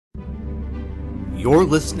You're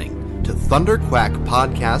listening to Thunderquack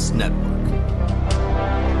Podcast Network.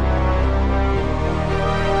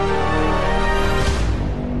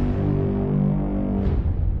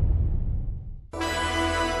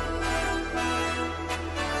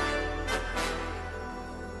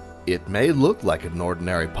 It may look like an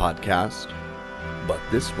ordinary podcast, but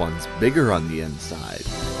this one's bigger on the inside,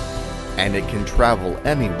 and it can travel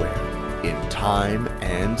anywhere in time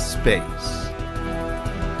and space.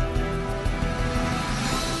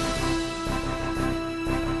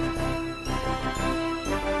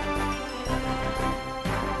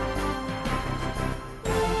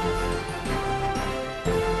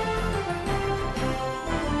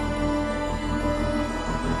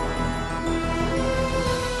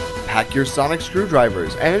 Pack your sonic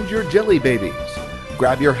screwdrivers and your jelly babies.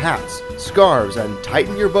 Grab your hats, scarves, and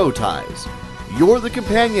tighten your bow ties. You're the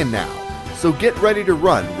companion now, so get ready to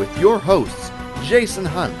run with your hosts, Jason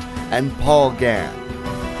Hunt and Paul Gann.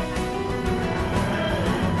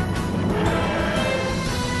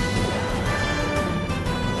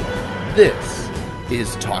 This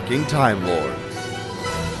is Talking Timelords.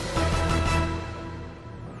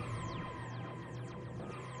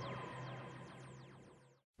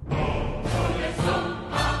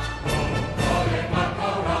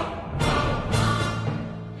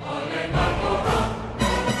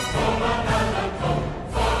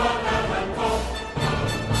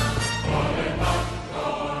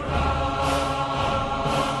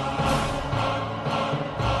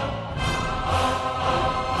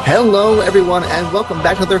 Hello, everyone, and welcome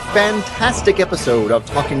back to another fantastic episode of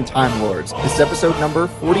Talking Timelords. This is episode number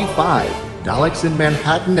 45, Daleks in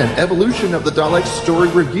Manhattan and Evolution of the Daleks Story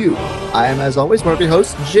Review. I am, as always, one of your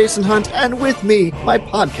hosts, Jason Hunt, and with me, my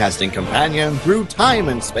podcasting companion through time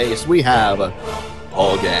and space, we have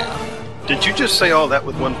Paul Gann. Did you just say all that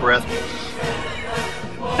with one breath?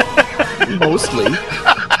 Mostly.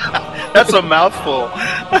 That's a mouthful.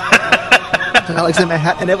 Daleks in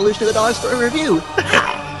Manhattan and Evolution of the Daleks Story Review.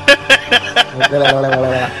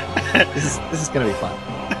 This is gonna be fun.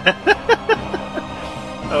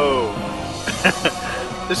 Oh.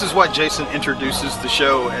 This is why Jason introduces the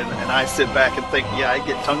show, and I sit back and think, yeah, I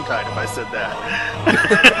get tongue-tied if I said that.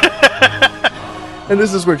 And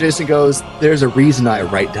this is where Jason goes, there's a reason I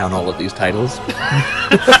write down all of these titles.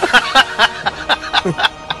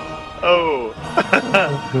 Oh.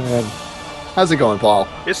 Man. How's it going, Paul?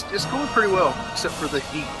 It's going pretty well, except for the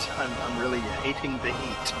heat. I'm really hating the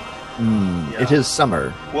heat. Yeah. It is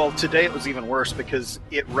summer. Well, today it was even worse because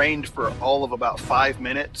it rained for all of about 5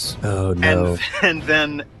 minutes. Oh, no. And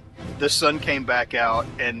then the sun came back out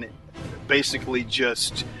and basically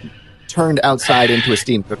just turned outside into a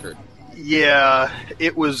steam cooker. Yeah,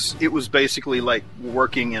 it was basically like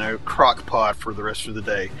working in a crock pot for the rest of the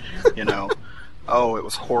day, you know. Oh, it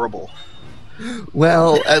was horrible.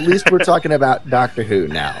 Well, at least we're talking about Doctor Who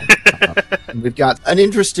now. We've got an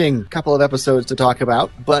interesting couple of episodes to talk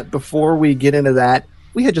about, but before we get into that,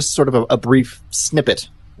 we had just sort of a brief snippet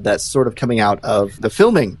that's sort of coming out of the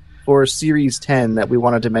filming for Series 10 that we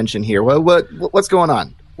wanted to mention here. Well, what's going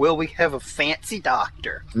on? Well, we have a fancy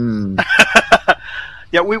doctor.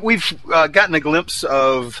 Yeah, we've gotten a glimpse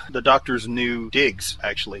of the Doctor's new digs,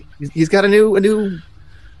 actually. He's got a new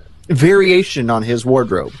variation on his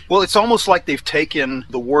wardrobe. Well, it's almost like they've taken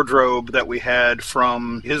the wardrobe that we had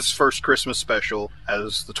from his first Christmas special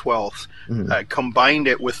as the 12th, combined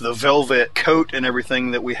it with the velvet coat and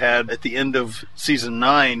everything that we had at the end of season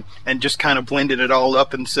 9, and just kind of blended it all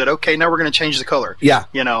up and said, okay, now we're going to change the color. Yeah.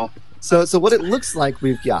 You know? So what it looks like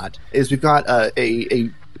we've got a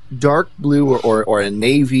dark blue or a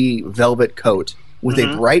navy velvet coat with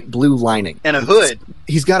a bright blue lining. And a hood.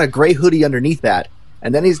 He's got a gray hoodie underneath that.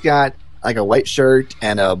 And then he's got like a white shirt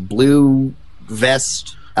and a blue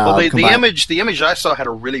vest. Well, the image I saw had a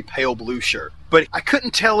really pale blue shirt, but I couldn't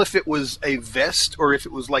tell if it was a vest or if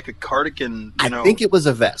it was like a cardigan. I think it was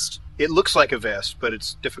a vest. It looks like a vest, but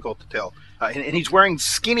it's difficult to tell. And he's wearing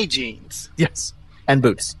skinny jeans. Yes, and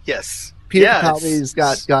boots. Yes, Peter Capaldi's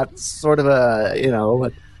got sort of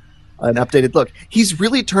an updated look. He's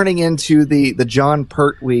really turning into the John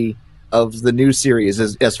Pertwee of the new series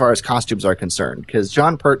as far as costumes are concerned, because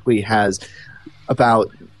John Pertwee has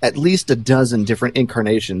about at least a dozen different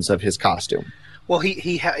incarnations of his costume. Well,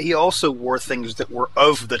 he also wore things that were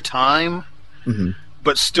of the time,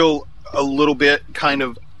 but still a little bit kind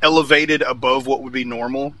of elevated above what would be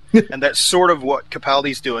normal, and that's sort of what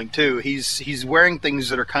Capaldi's doing too. He's wearing things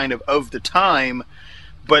that are kind of the time,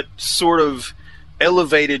 but sort of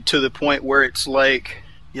elevated to the point where it's like,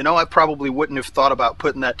 you know, I probably wouldn't have thought about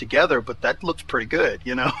putting that together, but that looks pretty good,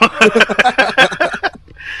 you know?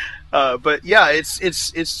 But yeah,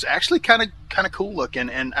 it's actually kind of cool looking,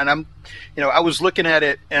 and I'm, I was looking at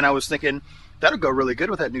it and I was thinking that'll go really good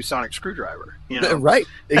with that new sonic screwdriver. Right?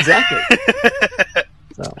 Exactly.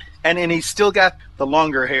 So. And he's still got the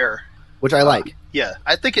longer hair, which I like. Yeah,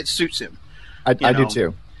 I think it suits him. I do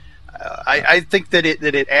too. I think that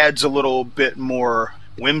it adds a little bit more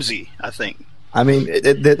whimsy, I think. I mean,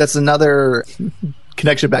 that's another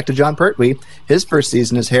connection back to Jon Pertwee. His first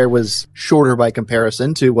season, his hair was shorter by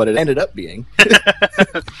comparison to what it ended up being.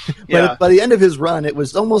 But by the end of his run, it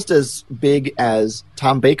was almost as big as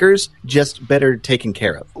Tom Baker's, just better taken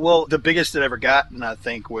care of. Well, the biggest it ever gotten, I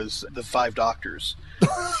think, was the Five Doctors.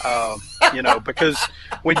 Because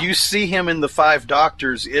when you see him in the Five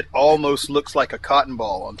Doctors, it almost looks like a cotton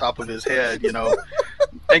ball on top of his head, And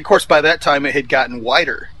of course, by that time, it had gotten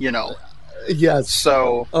wider, Yes.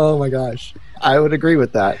 So. Oh my gosh, I would agree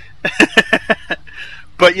with that.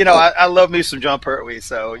 But I love me some Jon Pertwee.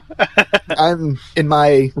 So I'm in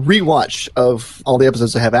my rewatch of all the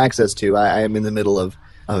episodes I have access to. I am in the middle of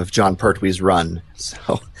Jon Pertwee's run,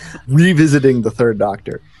 so revisiting the Third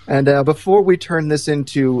Doctor. And before we turn this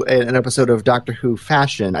into an episode of Doctor Who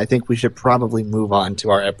fashion, I think we should probably move on to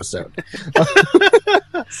our episode.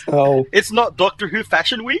 So it's not Doctor Who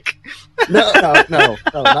Fashion Week? No,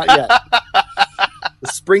 not yet. The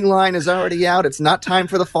spring line is already out. It's not time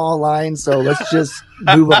for the fall line, so let's just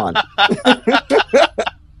move on.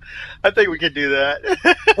 I think we could do that.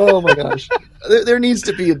 Oh my gosh. There needs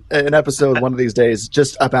to be an episode one of these days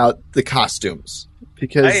just about the costumes.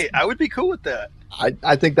 Because hey, I would be cool with that.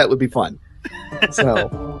 I think that would be fun. So.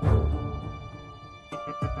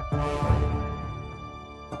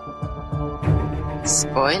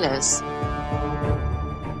 Spoilers.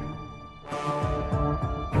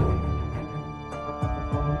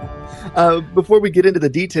 Before we get into the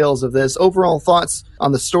details of this, overall thoughts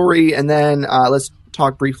on the story, and then let's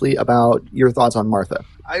talk briefly about your thoughts on Martha.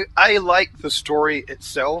 I like the story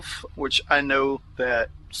itself, which I know that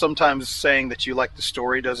sometimes saying that you like the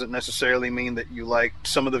story doesn't necessarily mean that you like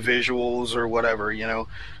some of the visuals or whatever,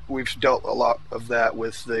 We've dealt a lot of that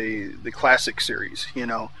with the classic series,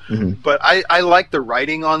 Mm-hmm. But I like the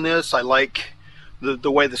writing on this. I like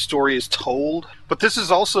the way the story is told. But this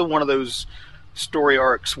is also one of those story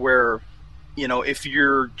arcs where, if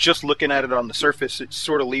you're just looking at it on the surface, it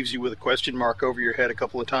sort of leaves you with a question mark over your head a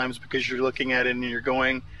couple of times because you're looking at it and you're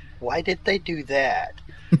going, why did they do that?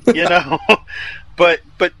 But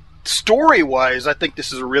story-wise, I think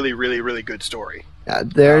this is a really, really, really good story.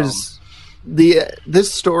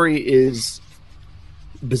 This story is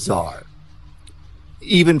bizarre,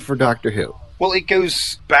 even for Doctor Who. Well, it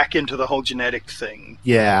goes back into the whole genetic thing.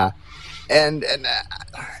 Yeah, and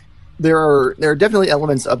there are definitely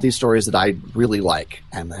elements of these stories that I really like,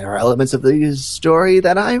 and there are elements of the story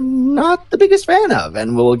that I'm not the biggest fan of,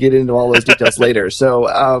 and we'll get into all those details later.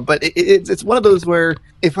 So, but it's one of those where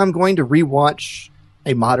if I'm going to rewatch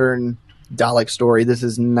a modern Dalek story, this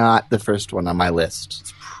is not the first one on my list.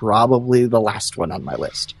 It's probably the last one on my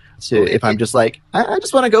list. So if I'm just like, I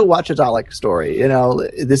just want to go watch a Dalek story,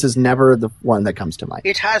 this is never the one that comes to mind.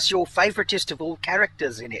 It has your favoritist of all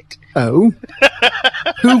characters in it. Oh?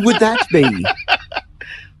 Who would that be?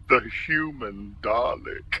 The human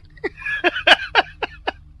Dalek.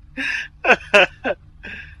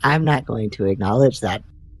 I'm not going to acknowledge that.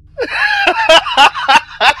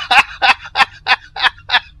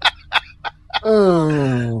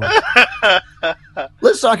 Oh.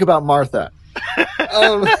 Let's talk about Martha.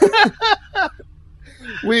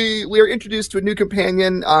 We are introduced to a new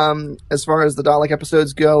companion as far as the Dalek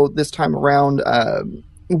episodes go this time around.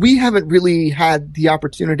 We haven't really had the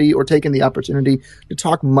opportunity or taken the opportunity to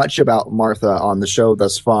talk much about Martha on the show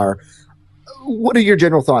thus far. What are your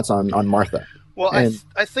general thoughts on Martha? Well,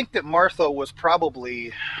 I think that Martha was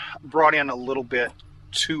probably brought in a little bit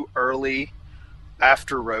too early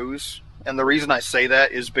after Rose. And the reason I say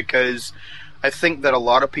that is because I think that a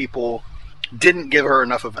lot of people didn't give her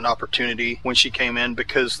enough of an opportunity when she came in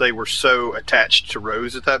because they were so attached to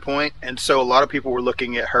Rose at that point. And so a lot of people were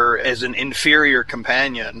looking at her as an inferior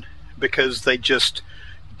companion because they just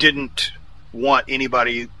didn't want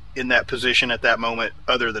anybody in that position at that moment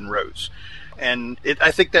other than Rose. And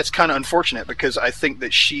I think that's kind of unfortunate because I think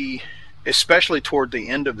that she, especially toward the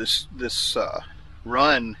end of this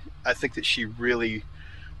run, I think that she really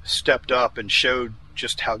stepped up and showed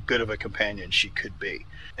just how good of a companion she could be.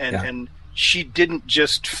 And she didn't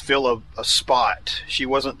just fill a spot. She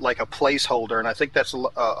wasn't like a placeholder, and I think that's a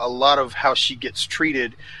lot of how she gets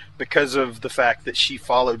treated because of the fact that she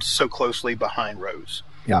followed so closely behind Rose.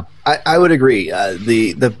 Yeah, I would agree.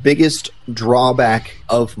 The biggest drawback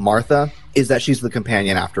of Martha is that she's the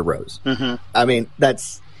companion after Rose. Mm-hmm. I mean,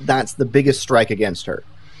 that's the biggest strike against her,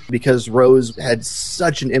 because Rose had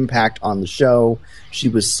such an impact on the show. She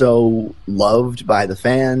was so loved by the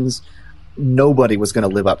fans. Nobody was going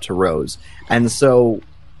to live up to Rose. And so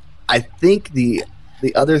I think the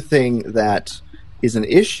other thing that is an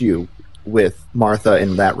issue with Martha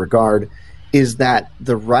in that regard is that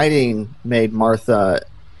the writing made Martha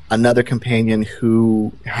another companion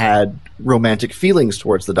who had romantic feelings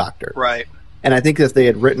towards the Doctor. Right. And I think if they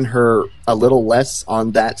had written her a little less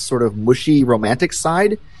on that sort of mushy romantic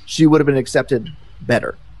side, she would have been accepted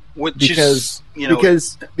better. Because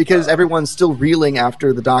everyone's still reeling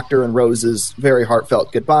after the Doctor and Rose's very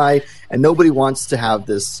heartfelt goodbye, and nobody wants to have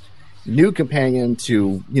this new companion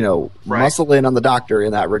to, muscle in on the Doctor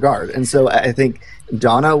in that regard. And so I think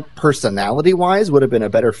Donna, personality-wise, would have been a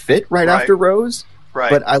better fit right after Rose. Right.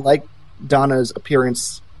 But I like Donna's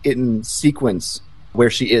appearance in sequence where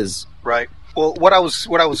she is. Right. Well, what I was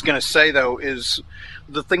going to say, though, is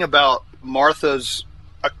the thing about Martha's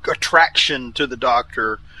attraction to the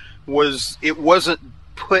Doctor was it wasn't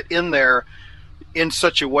put in there in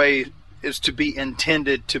such a way as to be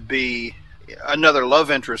intended to be another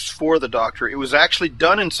love interest for the Doctor. It was actually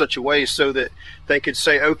done in such a way so that they could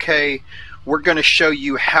say, okay, we're going to show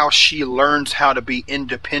you how she learns how to be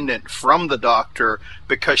independent from the Doctor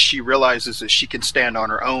because she realizes that she can stand on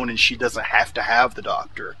her own and she doesn't have to have the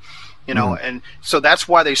Doctor. And so that's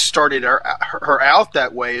why they started her out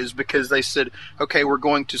that way, is because they said, okay, we're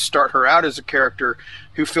going to start her out as a character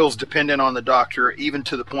who feels dependent on the Doctor, even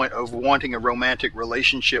to the point of wanting a romantic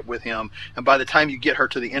relationship with him. And by the time you get her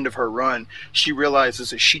to the end of her run, she realizes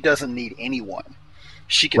that she doesn't need anyone.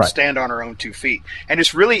 She can stand on her own 2 feet. And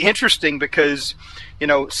it's really interesting because,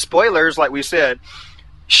 spoilers, like we said,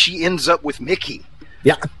 she ends up with Mickey.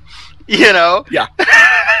 Yeah. Yeah.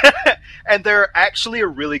 And they're actually a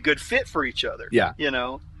really good fit for each other. Yeah.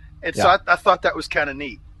 And so I thought that was kind of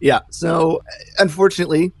neat. Yeah. So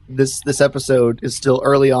unfortunately, this episode is still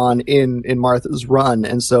early on in Martha's run,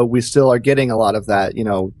 and so we still are getting a lot of that,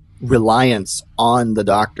 reliance on the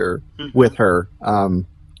Doctor with her.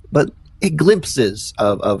 But glimpses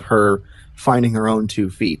of her finding her own 2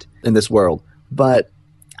 feet in this world. But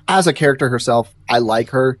as a character herself, I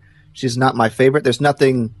like her. She's not my favorite. There's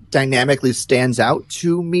nothing dynamically stands out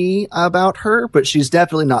to me about her, but she's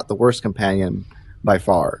definitely not the worst companion by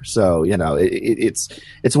far. So,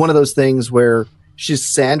 it's one of those things where she's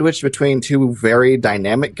sandwiched between two very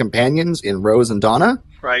dynamic companions in Rose and Donna.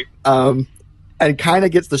 Right. And kind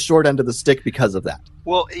of gets the short end of the stick because of that.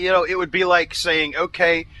 Well, it would be like saying,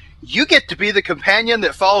 okay, you get to be the companion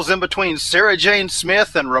that falls in between Sarah Jane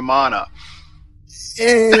Smith and Romana.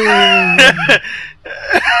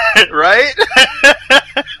 Right?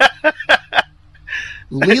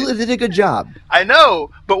 Leela did a good job. I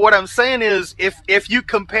know, but what I'm saying is if you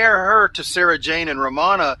compare her to Sarah Jane and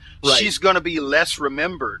Romana, she's going to be less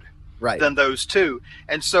remembered than those two.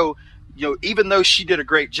 And so, even though she did a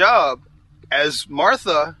great job, as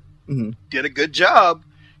Martha did a good job,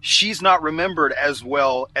 she's not remembered as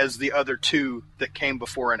well as the other two that came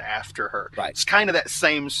before and after her. Right. It's kind of that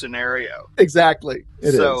same scenario. Exactly.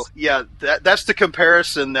 It is. Yeah, that's the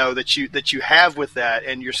comparison though that you have with that,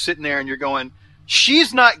 and you're sitting there and you're going,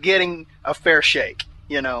 she's not getting a fair shake,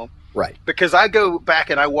 Right. Because I go back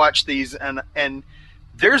and I watch these and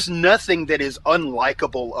there's nothing that is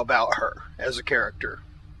unlikable about her as a character.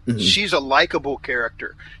 Mm-hmm. She's a likable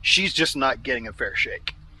character. She's just not getting a fair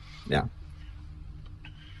shake. Yeah.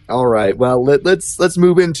 All right. Well, let's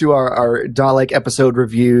move into our Dalek episode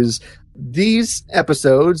reviews. These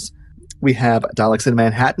episodes, we have Daleks in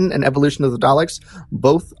Manhattan and Evolution of the Daleks,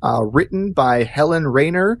 both written by Helen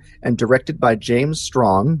Rayner and directed by James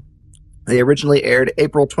Strong. They originally aired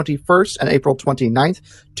April 21st and April 29th,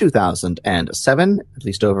 2007, at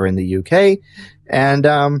least over in the UK, and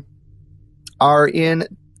are in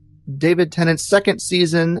David Tennant's second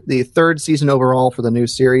season, the third season overall for the new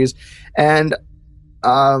series, and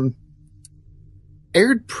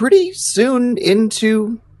aired pretty soon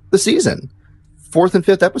into the season, 4th and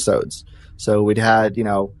 5th episodes. So we'd had,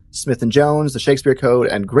 Smith and Jones, the Shakespeare Code,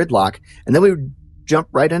 and Gridlock, and then we would jump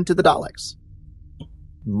right into the Daleks.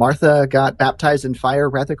 Martha got baptized in fire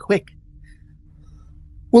rather quick.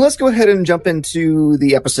 Well, let's go ahead and jump into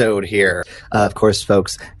the episode here. Of course,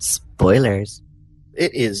 folks, spoilers.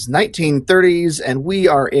 It is 1930s, and we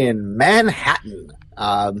are in Manhattan.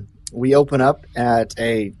 We open up at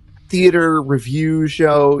a theater review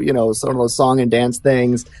show, some of those song and dance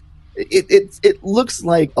things. It looks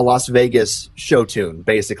like a Las Vegas show tune,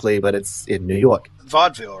 basically, but it's in New York.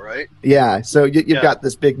 vaudeville, right? Yeah, so you've got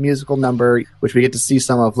this big musical number, which we get to see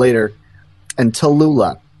some of later, and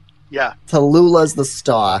Tallulah. Yeah. Tallulah's the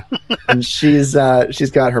star, and she's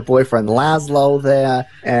got her boyfriend Laszlo there,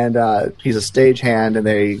 and he's a stagehand, and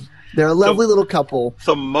they're a lovely little couple.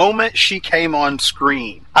 The moment she came on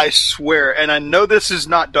screen, I swear, and I know this is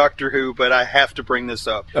not Doctor Who, but I have to bring this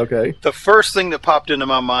up. Okay. The first thing that popped into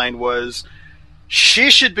my mind was, she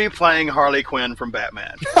should be playing Harley Quinn from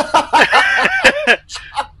Batman.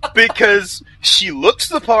 Because she looks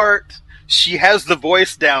the part, she has the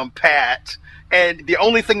voice down pat, and the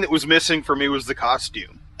only thing that was missing for me was the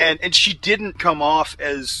costume. And she didn't come off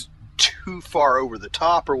as too far over the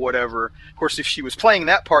top or whatever. Of course, if she was playing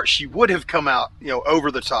that part, she would have come out, over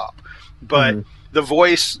the top. But the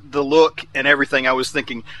voice, the look, and everything, I was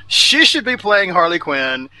thinking, she should be playing Harley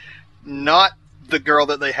Quinn, not the girl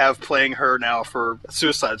that they have playing her now for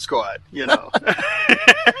Suicide Squad,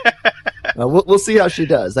 We'll see how she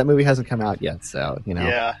does. That movie hasn't come out yet, so,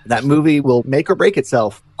 Yeah. That movie will make or break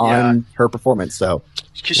itself on her performance, so...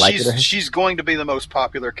 Because she's going to be the most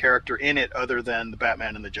popular character in it other than the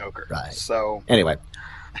Batman and the Joker. Right. So... Anyway.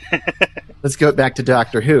 Let's go back to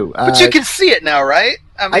Doctor Who. But you can see it now, right?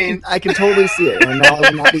 I mean... I can totally see it, and now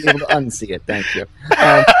I will not be able to unsee it. Thank you.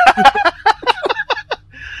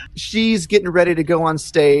 She's getting ready to go on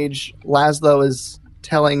stage. Laszlo is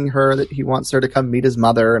telling her that he wants her to come meet his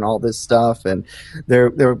mother and all this stuff, and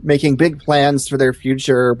they're making big plans for their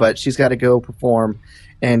future, but she's got to go perform,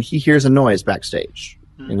 and he hears a noise backstage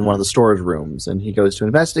in one of the storage rooms, and he goes to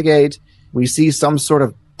investigate. We see some sort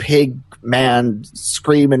of pig man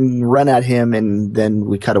scream and run at him, and then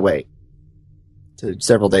we cut away to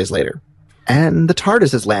several days later. And the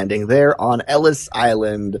TARDIS is landing there on Ellis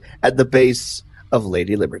Island at the base of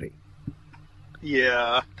Lady Liberty.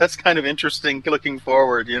 Yeah, that's kind of interesting looking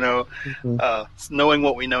forward, knowing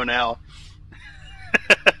what we know now.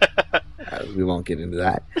 We won't get into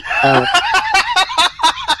that.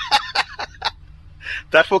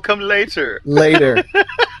 That will come later. Later.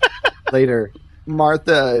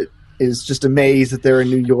 Martha is just amazed that they're in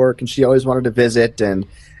New York, and she always wanted to visit, and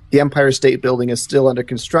the Empire State Building is still under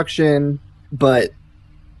construction, but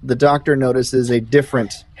the Doctor notices a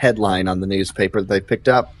different headline on the newspaper that they picked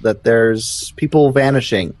up, that there's people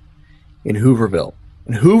vanishing in Hooverville.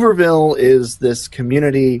 And Hooverville is this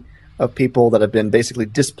community of people that have been basically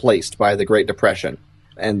displaced by the Great Depression,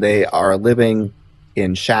 and they are living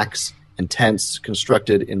in shacks and tents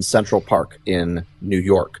constructed in Central Park in New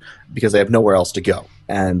York because they have nowhere else to go.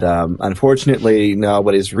 And unfortunately,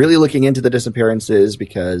 nobody's really looking into the disappearances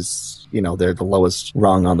because, they're the lowest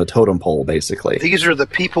rung on the totem pole, basically. These are the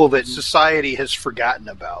people that society has forgotten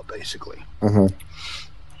about, basically.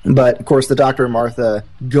 Mm-hmm. But, of course, the Doctor and Martha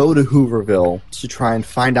go to Hooverville to try and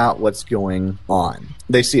find out what's going on.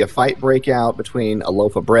 They see a fight break out between a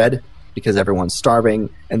loaf of bread because everyone's starving,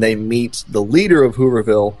 and they meet the leader of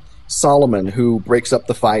Hooverville, Solomon, who breaks up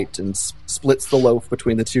the fight and splits the loaf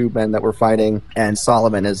between the two men that were fighting. And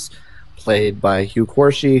Solomon is played by Hugh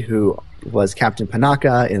Quarshie, who was Captain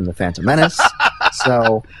Panaka in The Phantom Menace.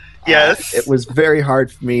 So yes, it was very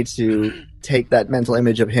hard for me to take that mental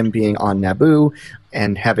image of him being on Naboo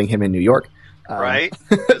and having him in New York. Right.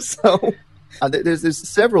 So there's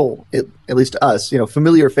several, at least to us,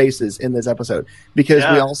 familiar faces in this episode, because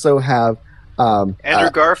we also have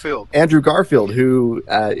Andrew Garfield. Andrew Garfield, who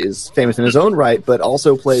is famous in his own right, but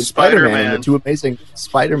also played Spider-Man in the two amazing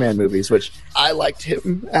Spider-Man movies, which I liked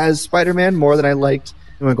him as Spider-Man more than I liked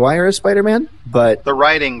Maguire as Spider-Man. But the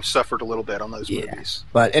writing suffered a little bit on those movies.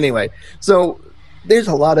 But anyway, so there's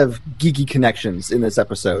a lot of geeky connections in this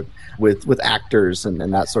episode with actors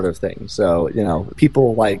and that sort of thing. So,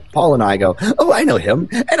 people like Paul and I go, oh, I know him,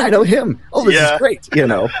 and I know him. Oh, this is great,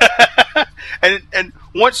 And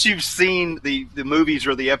once you've seen the movies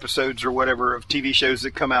or the episodes or whatever of TV shows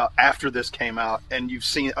that come out after this came out, and you've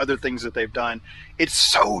seen other things that they've done, it's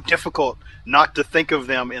so difficult not to think of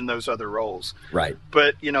them in those other roles. Right.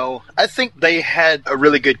 But, I think they had a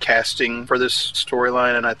really good casting for this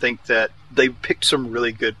storyline, and I think that they picked some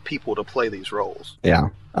really good people to play these roles. Yeah.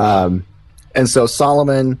 And so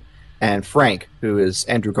Solomon and Frank, who is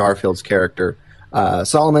Andrew Garfield's character,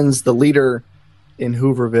 Solomon's the leader in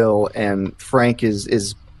Hooverville, and Frank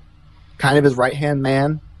is kind of his right-hand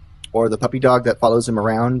man, or the puppy dog that follows him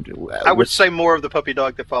around. I would say more of the puppy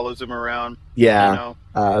dog that follows him around. Yeah,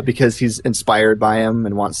 because he's inspired by him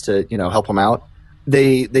and wants to, help him out.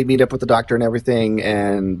 They meet up with the Doctor and everything,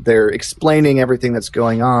 and they're explaining everything that's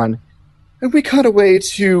going on. And we cut away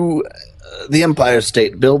to the Empire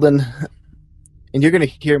State Building, and you're going to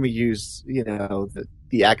hear me use,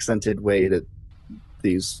 the accented way that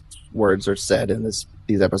these words are said in the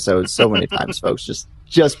these episodes so many times, folks.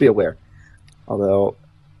 Just be aware. Although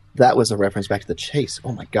that was a reference back to the chase.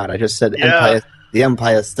 Oh my God! I just said the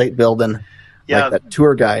Empire State Building. Yeah, like that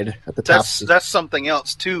tour guide at the top. That's something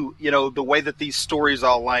else too. The way that these stories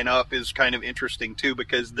all line up is kind of interesting too,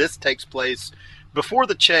 because this takes place before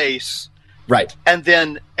the chase, right? And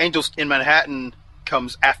then Angels in Manhattan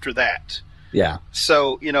comes after that. Yeah.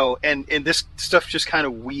 So and this stuff just kind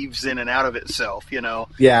of weaves in and out of itself.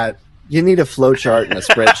 Yeah, you need a flowchart and a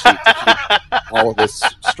spreadsheet to keep all of this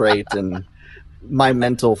straight, and my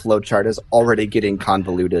mental flowchart is already getting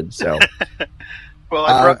convoluted. So. Well,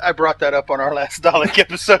 I brought that up on our last Dalek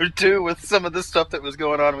episode, too, with some of the stuff that was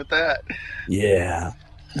going on with that. Yeah.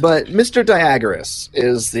 But Mr. Diagoras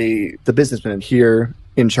is the businessman here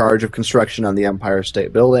in charge of construction on the Empire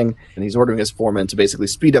State Building, and he's ordering his foreman to basically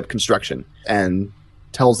speed up construction and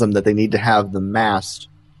tells them that they need to have the mast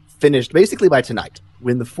finished basically by tonight.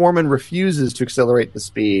 When the foreman refuses to accelerate the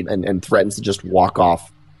speed and threatens to just walk off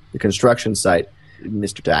the construction site,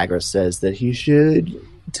 Mr. Diagoras says that he should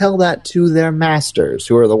tell that to their masters,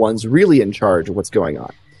 who are the ones really in charge of what's going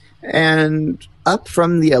on. And up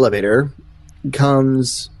from the elevator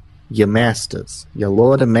comes your masters, your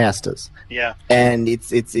Lord of Masters. Yeah. And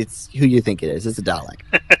it's who you think it is. It's a Dalek.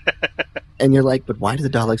 And you're like, but why do the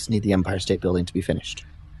Daleks need the Empire State Building to be finished?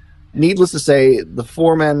 Needless to say, the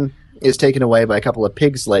foreman is taken away by a couple of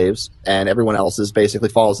pig slaves, and everyone else basically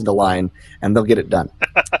falls into line, and they'll get it done.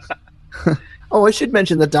 Oh, I should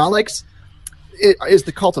mention the Daleks is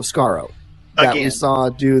the cult of Skaro that we saw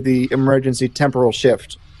do the emergency temporal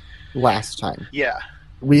shift last time. Yeah.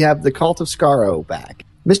 We have the cult of Skaro back.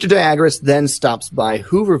 Mr. Diagoras then stops by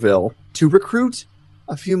Hooverville to recruit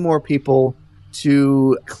a few more people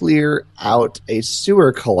to clear out a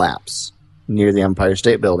sewer collapse near the Empire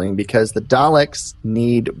State Building because the Daleks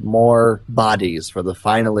need more bodies for the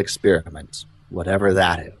final experiment, whatever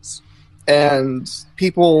that is. And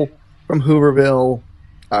people from Hooverville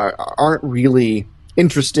aren't really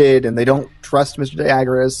interested, and they don't trust Mr.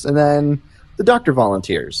 Diagoras. And then the doctor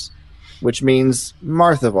volunteers, which means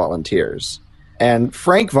Martha volunteers. And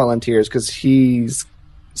Frank volunteers because he's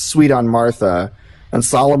sweet on Martha. And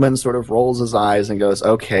Solomon sort of rolls his eyes and goes,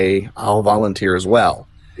 okay, I'll volunteer as well.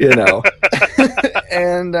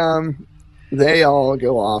 And they all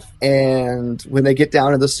go off. And when they get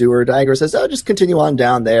down to the sewer, Diagoras says, oh, just continue on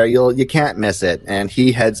down there. You can't miss it. And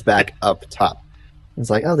he heads back up top. It's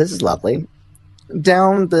like, oh, this is lovely.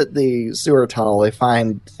 Down the sewer tunnel, they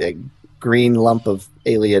find a green lump of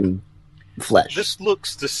alien flesh. This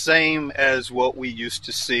looks the same as what we used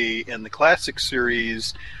to see in the classic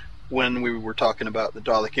series when we were talking about the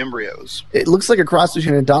Dalek embryos. It looks like a cross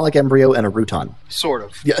between a Dalek embryo and a Rutan. Sort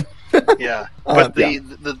of. Yeah. Yeah. But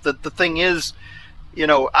the thing is,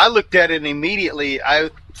 I looked at it and immediately I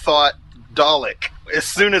thought Dalek as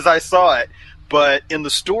soon as I saw it. But in the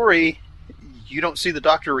story, you don't see the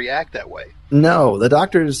Doctor react that way. No, the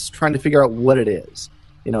Doctor's trying to figure out what it is.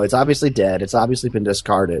 It's obviously dead. It's obviously been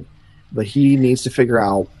discarded. But he needs to figure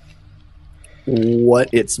out what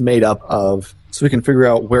it's made up of so we can figure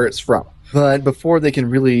out where it's from. But before they can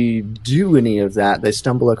really do any of that, they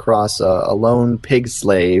stumble across a lone pig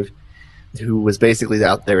slave who was basically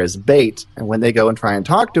out there as bait. And when they go and try and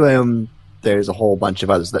talk to him, there's a whole bunch of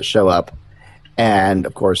others that show up. And,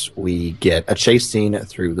 of course, we get a chase scene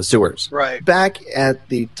through the sewers. Right. Back at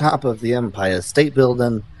the top of the Empire State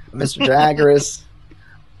Building, Mr. Diagoras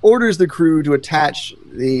orders the crew to attach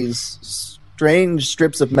these strange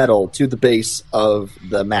strips of metal to the base of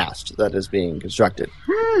the mast that is being constructed.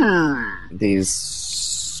 These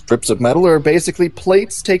strips of metal are basically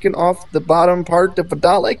plates taken off the bottom part of a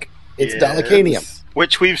Dalek. It's Dalekanium.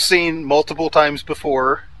 Which we've seen multiple times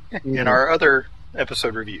before in our other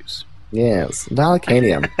episode reviews. Yes,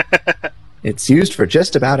 Dalekanium. It's used for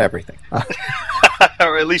just about everything.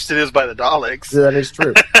 Or at least it is by the Daleks. That is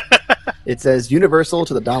true. It's as universal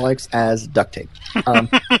to the Daleks as duct tape.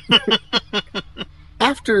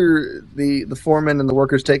 After the foreman and the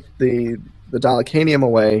workers take the Dalekanium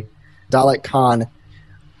away, Dalek Khan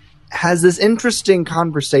has this interesting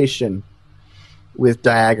conversation with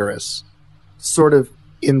Diagoras, sort of,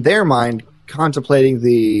 in their mind, contemplating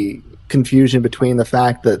the confusion between the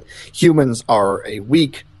fact that humans are a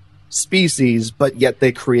weak species, but yet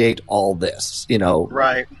they create all this,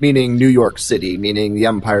 right? Meaning New York City, meaning the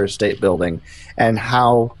Empire State Building, and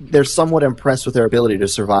how they're somewhat impressed with their ability to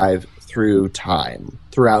survive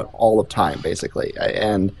throughout all of time, basically.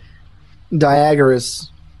 And Diagoras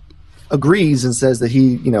agrees and says that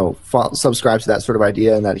he, subscribes to that sort of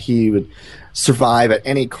idea and that he would survive at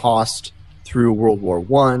any cost through World War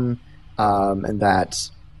I, and that,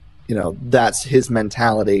 that's his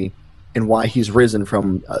mentality and why he's risen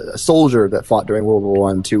from a soldier that fought during World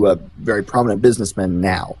War I to a very prominent businessman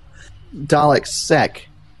now. Dalek Sec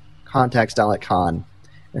contacts Dalek Khan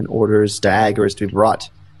and orders Diagoras to be brought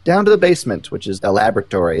down to the basement, which is a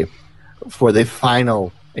laboratory, for the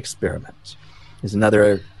final experiment. Is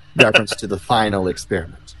another reference to the final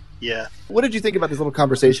experiment. Yeah. What did you think about this little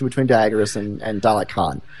conversation between Diagoras and Dalek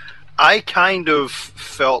Khan? I kind of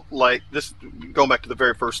felt like this, going back to the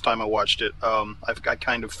very first time I watched it, I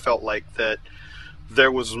kind of felt like that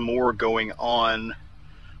there was more going on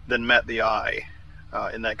than met the eye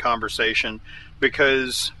in that conversation,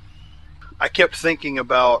 because I kept thinking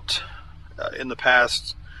about in the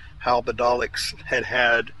past how the Daleks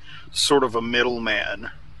had sort of a middleman,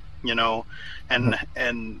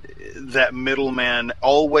 and that middleman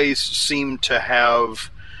always seemed to have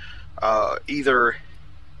either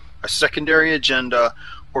a secondary agenda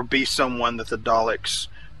or be someone that the Daleks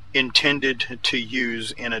intended to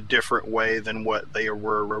use in a different way than what they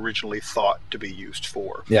were originally thought to be used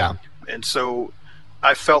for. Yeah. And so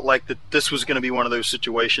I felt like that this was going to be one of those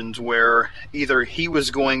situations where either he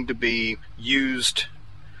was going to be used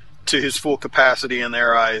to his full capacity in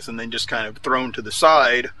their eyes and then just kind of thrown to the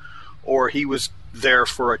side, or he was there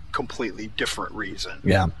for a completely different reason.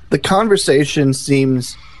 Yeah. The conversation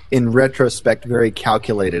seems, in retrospect, very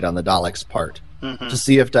calculated on the Daleks' part, to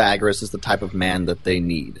see if Diagoras is the type of man that they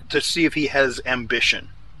need. To see if he has ambition.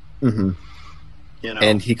 Mm-hmm.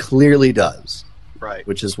 And he clearly does. Right.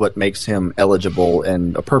 Which is what makes him eligible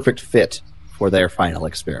and a perfect fit for their final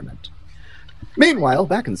experiment. Meanwhile,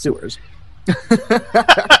 back in sewers,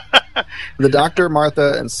 the Doctor,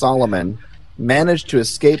 Martha, and Solomon managed to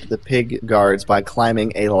escape the pig guards by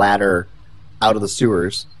climbing a ladder out of the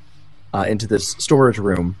sewers into this storage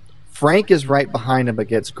room. Frank is right behind him but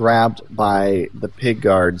gets grabbed by the pig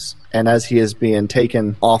guards, and as he is being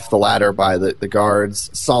taken off the ladder by the guards,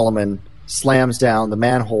 Solomon slams down the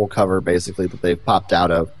manhole cover, basically, that they've popped out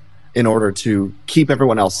of in order to keep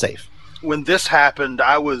everyone else safe. When this happened,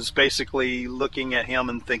 I was basically looking at him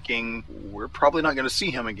and thinking, we're probably not going to see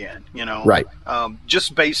him again, Right.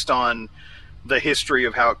 Just based on the history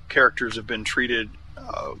of how characters have been treated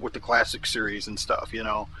with the classic series and stuff,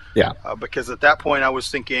 Yeah. Because at that point I was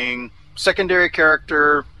thinking, secondary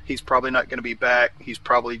character, he's probably not going to be back. He's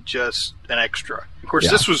probably just an extra. Of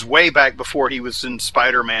course, This was way back before he was in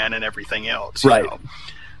Spider-Man and everything else. Right.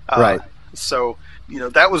 Right. So,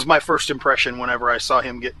 that was my first impression whenever I saw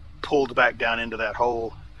him get pulled back down into that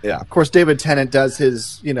hole. Yeah. Of course, David Tennant does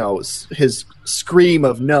his scream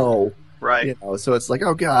of no. Right. So it's like,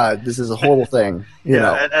 oh God, this is a horrible thing. You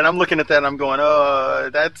know. And I'm looking at that and I'm going,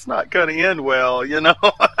 that's not going to end well,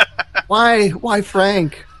 Why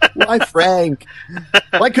Frank? Why Frank?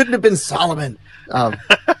 Why couldn't it have been Solomon?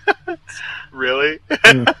 Really?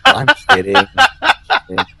 I'm kidding.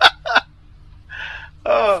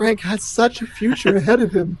 Frank had such a future ahead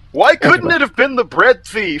of him. Why couldn't it have been the bread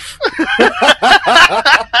thief?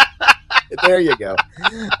 There you go.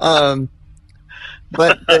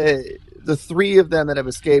 But the three of them that have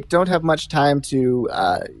escaped don't have much time to,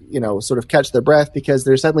 sort of catch their breath, because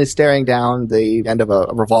they're suddenly staring down the end of a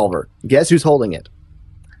revolver. Guess who's holding it?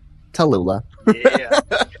 Tallulah. Yeah.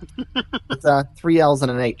 With 3 L's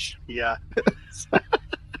and an H. Yeah.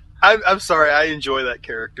 I'm sorry. I enjoy that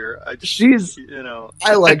character. I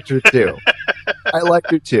liked her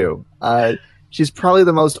too. She's probably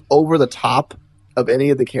the most over the top of any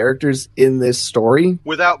of the characters in this story.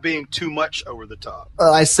 Without being too much over the top.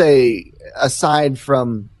 I say, aside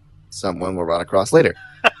from someone we'll run across later.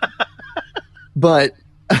 But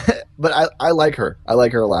I like her. I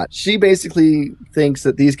like her a lot. She basically thinks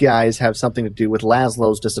that these guys have something to do with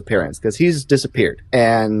Laszlo's disappearance, because he's disappeared.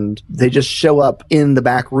 And they just show up in the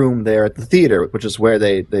back room there at the theater, which is where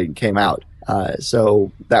they came out.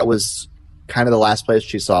 So that was kind of the last place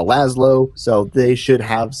she saw Laszlo. So they should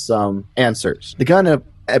have some answers. The gun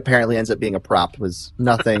apparently ends up being a prop. It was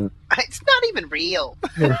nothing. It's not even real.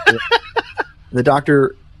 The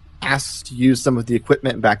Doctor asks to use some of the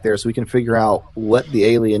equipment back there so we can figure out what the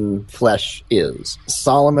alien flesh is.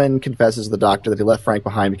 Solomon confesses to the Doctor that he left Frank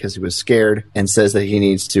behind because he was scared, and says that he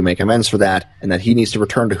needs to make amends for that, and that he needs to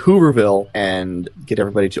return to Hooverville and get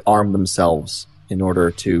everybody to arm themselves in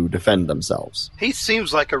order to defend themselves. He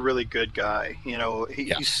seems like a really good guy.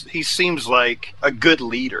 He seems like a good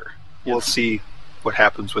leader. We'll see what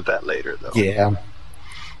happens with that later, though. Yeah.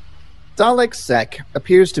 Dalek Sec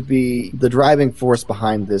appears to be the driving force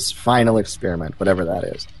behind this final experiment, whatever that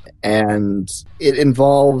is. And it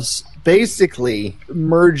involves basically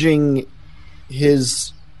merging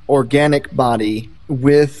his organic body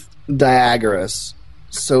with Diagoras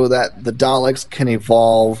so that the Daleks can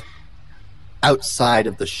evolve outside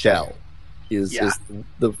of the shell. is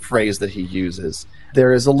the phrase that he uses.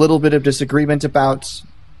 There is a little bit of disagreement about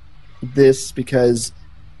this because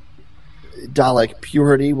Dalek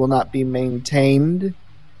purity will not be maintained.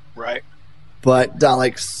 Right. But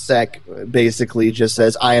Dalek Sec basically just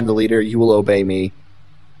says, I am the leader, you will obey me,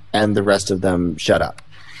 and the rest of them shut up.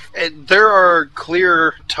 And there are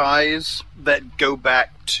clear ties that go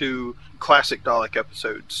back to classic Dalek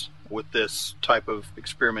episodes with this type of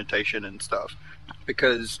experimentation and stuff.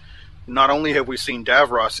 Because not only have we seen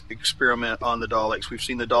Davros experiment on the Daleks, we've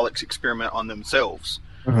seen the Daleks experiment on themselves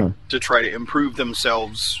to try to improve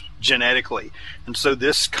themselves genetically. And so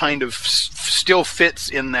this kind of still fits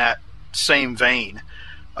in that same vein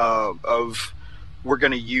of we're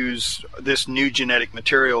going to use this new genetic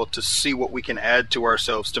material to see what we can add to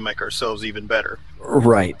ourselves to make ourselves even better.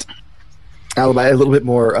 Right. Alibi a little bit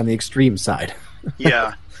more on the extreme side.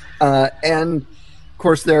 Yeah. And of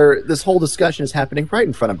course, this whole discussion is happening right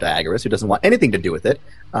in front of Diagoras, who doesn't want anything to do with it.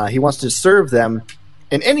 He wants to serve them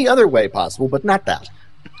in any other way possible, but not that.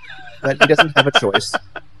 But he doesn't have a choice.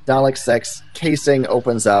 Dalek Sec's casing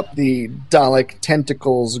opens up. The Dalek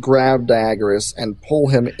tentacles grab Diagoras and pull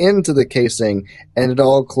him into the casing, and it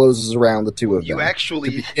all closes around the two of them.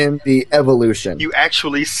 In the evolution. You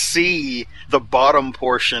actually see the bottom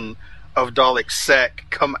portion of Dalek Sec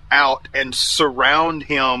come out and surround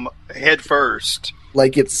him head first.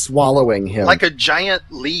 Like it's swallowing him. Like a giant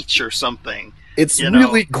leech or something. It's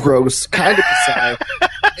really gross, kind of bizarre.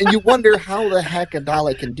 And you wonder how the heck a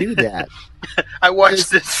Dalek can do that. I watched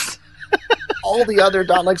this. All the other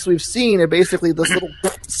Daleks we've seen are basically this little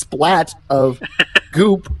splat of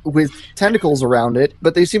goop with tentacles around it,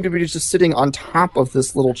 but they seem to be just sitting on top of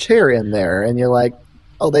this little chair in there, and you're like,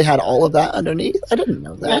 oh, they had all of that underneath? I didn't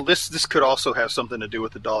know that. Well, this could also have something to do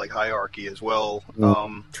with the Dalek hierarchy as well.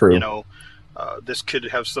 True. This could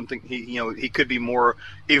have something. He could be more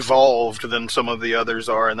evolved than some of the others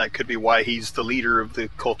are, and that could be why he's the leader of the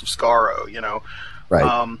Cult of Skaro.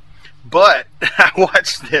 Right. But I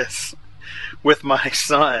watched this with my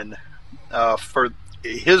son for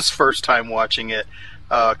his first time watching it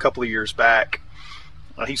a couple of years back.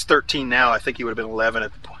 He's 13 now. I think he would have been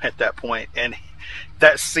 11 at that point, and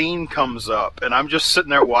that scene comes up, and I'm just sitting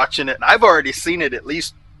there watching it, and I've already seen it at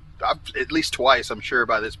least twice, I'm sure,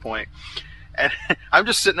 by this point. And I'm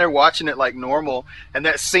just sitting there watching it like normal, and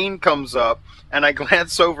that scene comes up, and I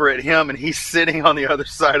glance over at him, and he's sitting on the other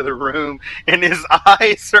side of the room, and his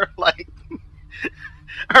eyes are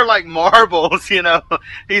like marbles,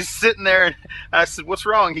 He's sitting there, and I said, "What's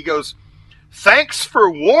wrong?" He goes, "Thanks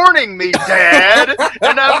for warning me, Dad."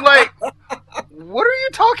 And I'm like, "What are you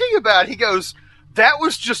talking about?" He goes, "That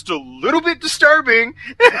was just a little bit disturbing."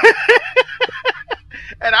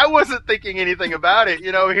 And I wasn't thinking anything about it.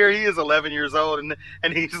 Here he is 11 years old,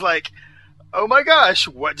 and he's like, oh my gosh,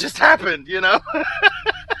 what just happened,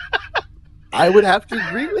 I would have to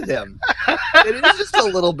agree with him. It is just a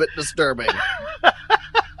little bit disturbing.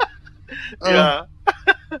 Yeah.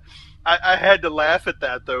 I had to laugh at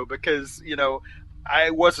that, though, because,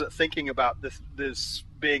 I wasn't thinking about this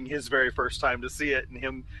being his very first time to see it, and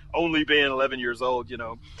him only being 11 years old,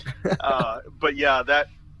 But yeah,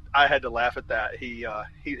 I had to laugh at that.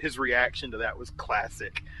 His reaction to that was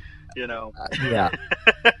classic, Yeah.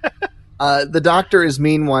 The Doctor is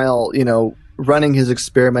meanwhile, running his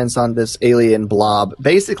experiments on this alien blob,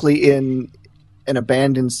 basically in an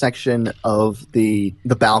abandoned section of the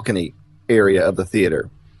balcony area of the theater,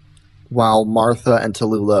 while Martha and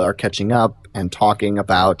Tallulah are catching up and talking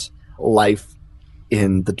about life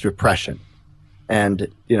in the Depression.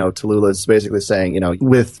 And, Tallulah is basically saying,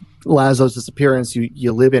 with Laszlo's disappearance,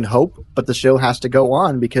 you live in hope, but the show has to go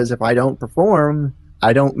on, because if I don't perform,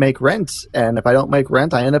 I don't make rent. And if I don't make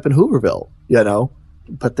rent, I end up in Hooverville,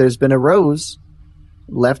 But there's been a rose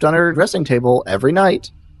left on her dressing table every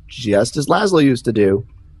night, just as Laszlo used to do.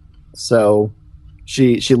 So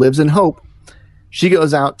she lives in hope. She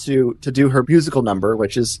goes out to do her musical number,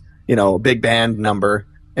 which is, a big band number,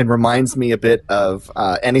 and reminds me a bit of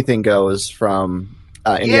Anything Goes from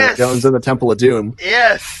Indiana Jones and the Temple of Doom.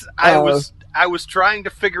 Yes, I was trying to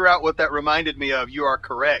figure out what that reminded me of. You are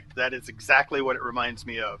correct. That is exactly what it reminds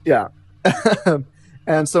me of. Yeah.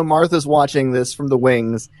 And so Martha's watching this from the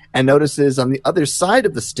wings and notices on the other side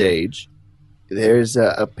of the stage, there's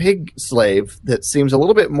a pig slave that seems a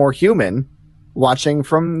little bit more human watching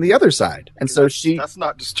from the other side. And so that's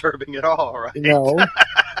not disturbing at all, right?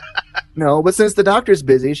 No, but since the Doctor's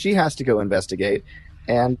busy, she has to go investigate.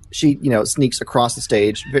 And she, sneaks across the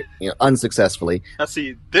stage, unsuccessfully. Now,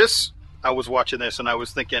 see, I was watching this, and I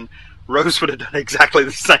was thinking Rose would have done exactly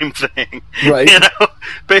the same thing. Right.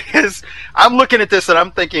 Because I'm looking at this, and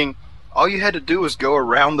I'm thinking, all you had to do was go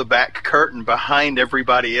around the back curtain behind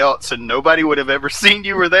everybody else, and nobody would have ever seen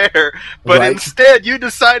you were there. But instead, you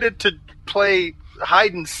decided to play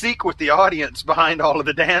hide and seek with the audience behind all of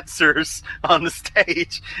the dancers on the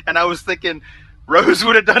stage. And I was thinking, Rose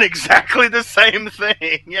would have done exactly the same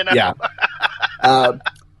thing, you know? Yeah.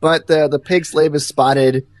 But the pig slave is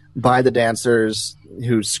spotted by the dancers,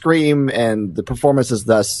 who scream, and the performance is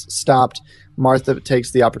thus stopped. Martha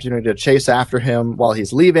takes the opportunity to chase after him while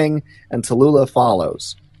he's leaving, and Tallulah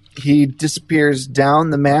follows. He disappears down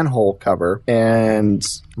the manhole cover, and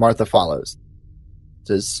Martha follows.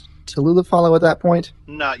 Does Tallulah follow at that point?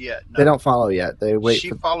 Not yet. No. They don't follow yet. They wait.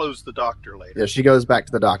 She follows the doctor later. Yeah, she goes back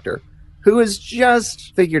to the doctor, who has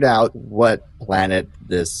just figured out what planet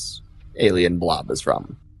this alien blob is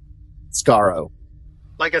from. Skaro.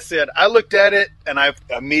 Like I said, I looked at it, and I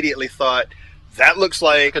immediately thought, that looks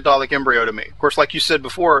like a Dalek embryo to me. Of course, like you said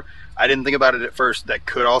before, I didn't think about it at first. That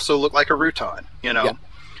could also look like a Rutan, you know? Yeah.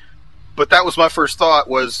 But that was my first thought,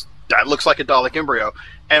 was, that looks like a Dalek embryo.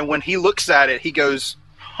 And when he looks at it, he goes,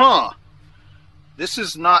 huh, this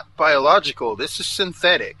is not biological. This is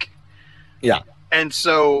synthetic. Yeah. And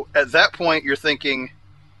so at that point, you're thinking,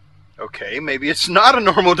 okay, maybe it's not a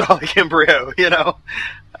normal Dalek embryo, you know?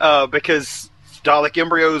 Because Dalek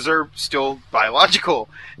embryos are still biological.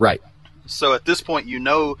 Right. So at this point, you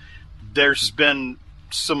know, there's been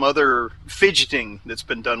some other fidgeting that's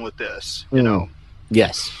been done with this, you know?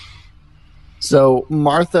 Yes. So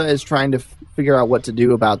Martha is trying to figure out what to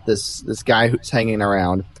do about this guy who's hanging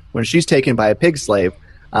around when she's taken by a pig slave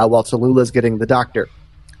while Tallulah's getting the doctor.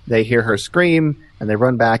 They hear her scream, and they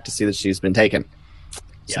run back to see that she's been taken.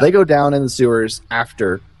 So they go down in the sewers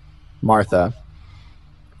after Martha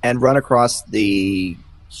and run across the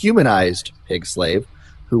humanized pig slave,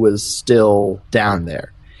 who was still down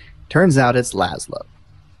there. Turns out it's Laszlo.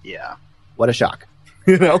 Yeah. What a shock.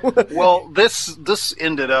 You know? Well, this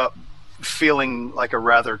ended up feeling like a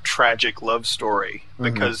rather tragic love story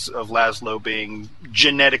because of Laszlo being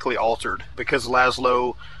genetically altered. Because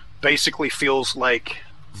Laszlo basically feels like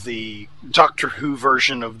the Doctor Who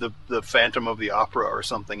version of the Phantom of the Opera or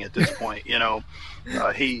something at this point, you know.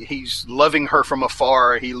 He's loving her from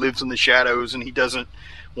afar. He lives in the shadows, and he doesn't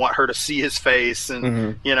want her to see his face,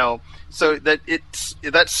 and you know, so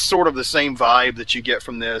that's sort of the same vibe that you get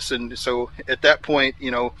from this. And so at that point,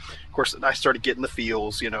 you know, of course, I started getting the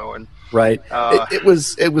feels, you know, and right. It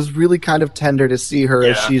was really kind of tender to see her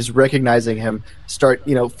as she's recognizing him, start,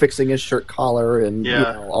 you know, fixing his shirt collar and you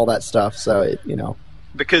know, all that stuff. So you know,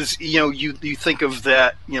 because you know, you think of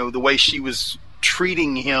that, you know, the way she was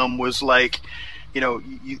treating him was like, you know,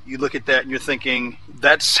 you look at that and you're thinking,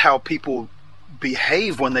 that's how people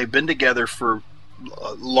behave when they've been together for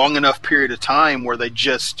a long enough period of time where they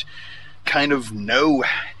just kind of know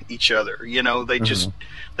each other, you know. They just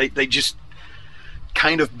they just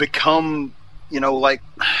kind of become, you know, like,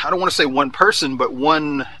 I don't want to say one person, but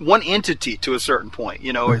one entity to a certain point,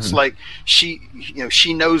 you know. It's like she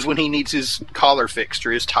knows when he needs his collar fixed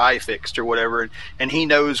or his tie fixed or whatever, and he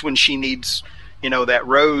knows when she needs, you know, that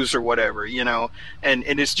rose or whatever, you know. And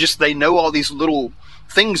it's just, they know all these little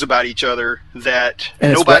things about each other that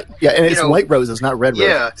nobody, it's white roses, not red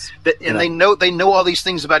roses. And they know all these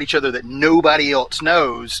things about each other that nobody else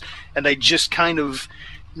knows, and they just kind of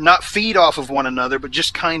not feed off of one another, but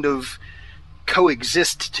just kind of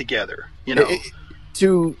coexist together, you know.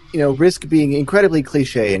 To, you know, risk being incredibly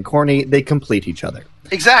cliche and corny, they complete each other.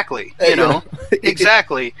 Exactly, you know,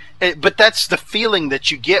 exactly. But that's the feeling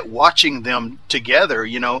that you get watching them together,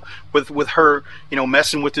 you know, with her, you know,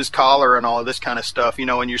 messing with his collar and all of this kind of stuff, you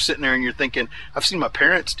know, and you're sitting there and you're thinking, I've seen my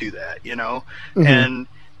parents do that, you know, and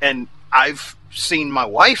I've seen my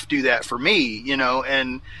wife do that for me, you know,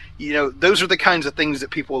 and, you know, those are the kinds of things that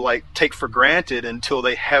people like take for granted until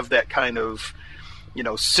they have that kind of, you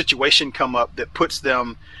know, situation come up that puts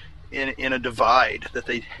them in a divide that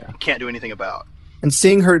they can't do anything about. And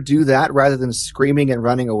seeing her do that rather than screaming and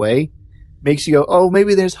running away makes you go, oh,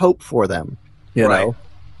 maybe there's hope for them, you know,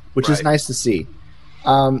 which is nice to see.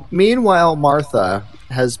 Meanwhile, Martha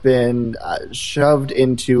has been shoved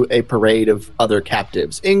into a parade of other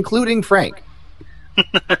captives, including Frank,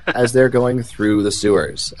 as they're going through the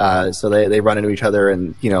sewers. So they run into each other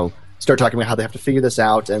and, you know, start talking about how they have to figure this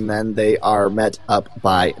out, and then they are met up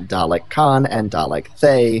by Dalek Khan and Dalek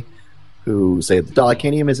Thay, who say the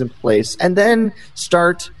Dalekanium is in place, and then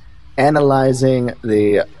start analyzing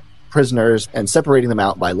the prisoners and separating them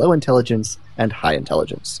out by low intelligence and high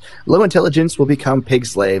intelligence. Low intelligence will become pig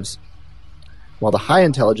slaves, while the high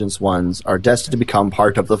intelligence ones are destined to become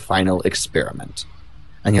part of the final experiment.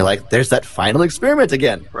 And you're like, there's that final experiment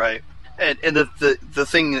again. Right. And the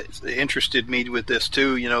thing that interested me with this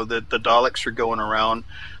too, the Daleks are going around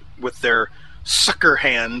with their sucker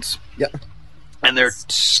hands, and they're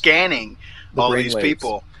scanning all these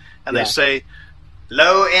people, and they say,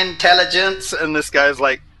 "Low intelligence," and this guy's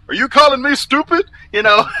like, "Are you calling me stupid?"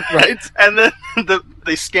 Right? And then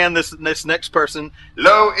they scan this next person,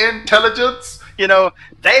 "Low intelligence,"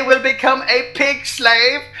 they will become a pig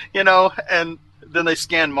slave, and then they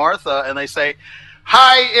scan Martha and they say,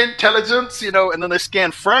 "High intelligence," and then they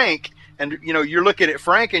scan Frank, and you're looking at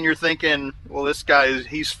Frank and you're thinking, well, this guy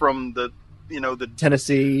he's from the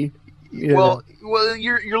Tennessee. Well,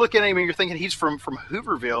 you're looking at him and you're thinking he's from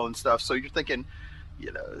Hooverville and stuff, so you're thinking,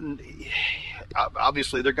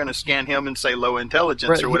 obviously they're going to scan him and say low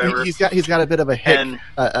intelligence or whatever. He's got a bit of a hick,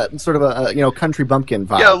 sort of a country bumpkin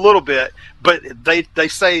vibe. Yeah, a little bit, but they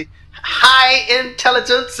say high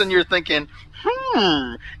intelligence, and you're thinking,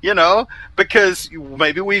 because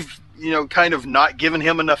maybe we've kind of not given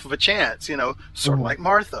him enough of a chance, sort of like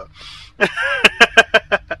Martha.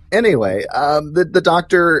 Anyway, the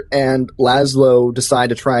Doctor and Laszlo decide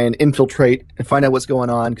to try and infiltrate and find out what's going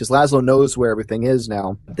on, because Laszlo knows where everything is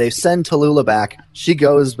now. They send Tallulah back. She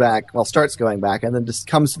goes back, starts going back, and then just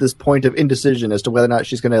comes to this point of indecision as to whether or not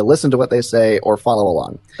she's going to listen to what they say or follow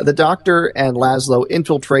along. The Doctor and Laszlo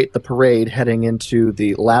infiltrate the parade heading into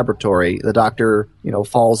the laboratory. The Doctor,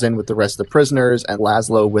 falls in with the rest of the prisoners, and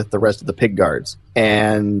Laszlo with the rest of the pig guards.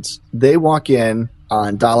 And they walk in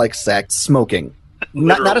on Dalek sect smoking.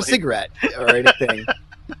 Not a cigarette or anything.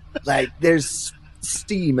 Like, there's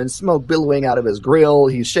steam and smoke billowing out of his grill.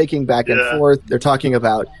 He's shaking back and forth. They're talking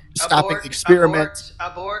about stopping the experiment.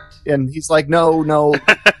 Abort. And he's like, no,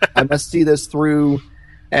 I must see this through.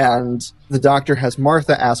 And the Doctor has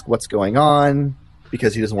Martha ask what's going on,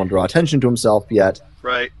 because he doesn't want to draw attention to himself yet.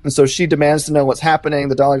 Right. And so she demands to know what's happening.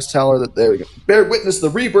 The Daleks tell her that they bear witness to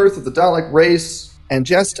the rebirth of the Dalek race. And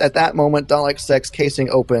just at that moment, Dalek Sec's casing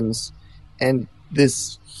opens, and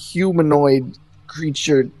this humanoid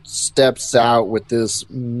creature steps out with this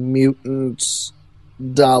mutant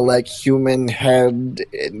Dalek human head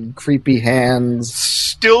and creepy hands.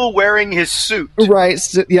 Still wearing his suit. Right,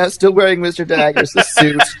 still wearing Mr. Dagger's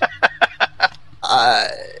suit.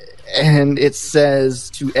 And it says,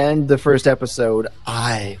 to end the first episode,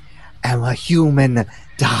 "I am a human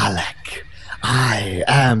Dalek. I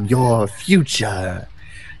am your future."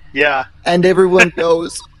 Yeah. And everyone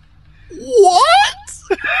goes, "What?"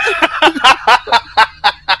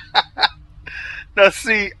 Now,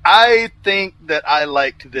 see, I think that I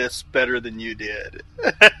liked this better than you did.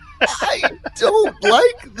 I don't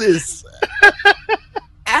like this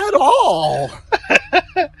at all.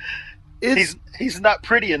 He's not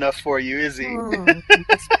pretty enough for you, is he?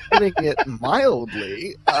 It's putting it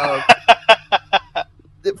mildly.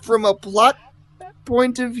 From a plot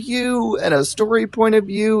point of view and a story point of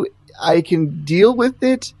view, I can deal with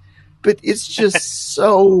it, but it's just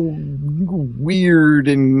so weird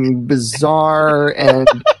and bizarre and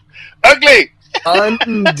ugly,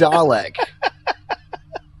 un-Dalek.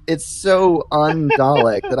 It's so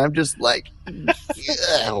un-Dalek that I'm just like,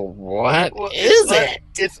 what is it?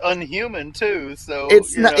 It's unhuman too. So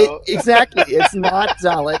it's not exactly. It's not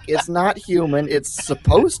Dalek. It's not human. It's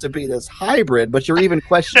supposed to be this hybrid, but you're even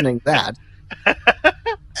questioning that.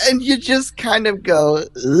 And you just kind of go,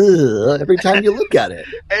 ugh, every time you look at it.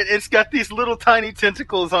 And it's got these little tiny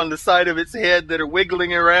tentacles on the side of its head that are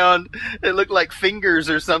wiggling around. They look like fingers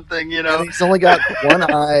or something, And it's only got one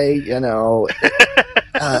eye,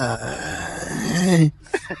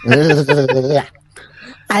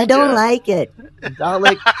 I don't like it.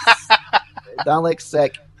 Dalek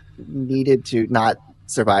Sec needed to not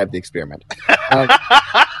survive the experiment.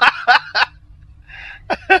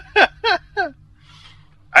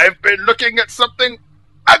 I've been looking at something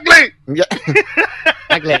ugly. Yeah.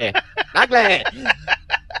 ugly. Anyway.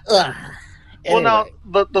 Well, now,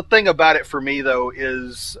 the thing about it for me, though,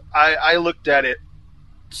 is I looked at it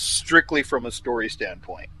strictly from a story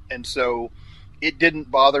standpoint. And so it didn't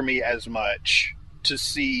bother me as much to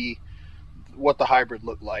see what the hybrid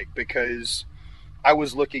looked like, because I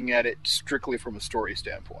was looking at it strictly from a story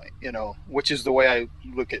standpoint, which is the way I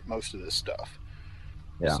look at most of this stuff.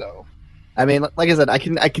 Yeah. So, I mean, like I said, I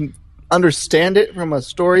can understand it from a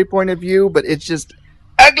story point of view, but it's just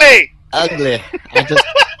ugly.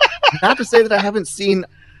 Not to say that I haven't seen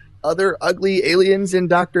other ugly aliens in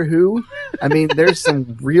Doctor Who. I mean, there's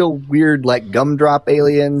some real weird, like, gumdrop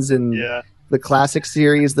aliens in the classic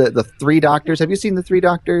series, the Three Doctors. Have you seen the Three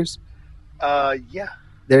Doctors? Yeah.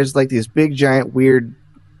 There's like these big, giant, weird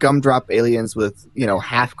gumdrop aliens with,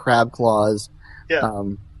 half crab claws. Yeah.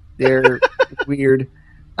 They're weird.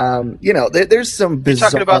 There's some You're bizarre...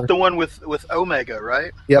 talking about the one with Omega,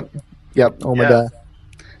 right? Yep. Omega.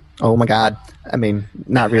 Oh my God. I mean,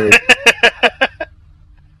 not really.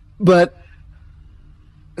 But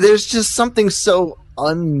there's just something so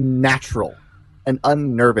unnatural and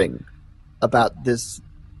unnerving about this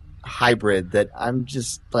hybrid that I'm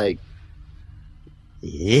just like,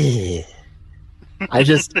 yeah. I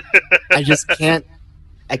just can't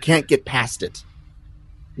get past it.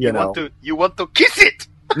 You know? You want to kiss it?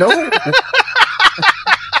 No.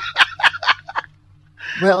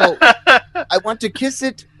 Well, I want to kiss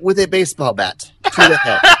it with a baseball bat to the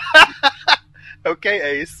head.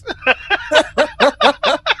 Okay, Ace.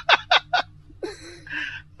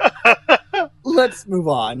 Let's move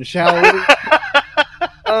on, shall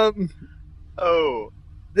we?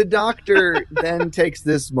 The Doctor then takes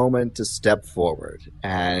this moment to step forward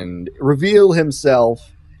and reveal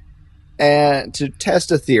himself and to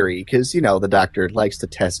test a theory, because, the Doctor likes to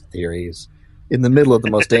test theories in the middle of the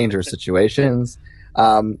most dangerous situations.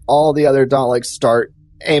 All the other Daleks start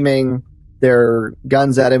aiming their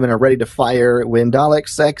guns at him and are ready to fire when Dalek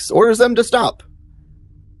Sex orders them to stop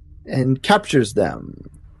and captures them.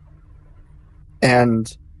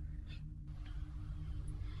 And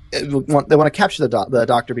they want to capture the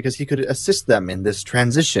Doctor because he could assist them in this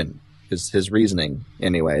transition, is his reasoning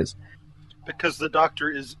anyways. Because the Doctor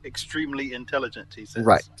is extremely intelligent, he says.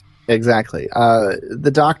 Right, exactly.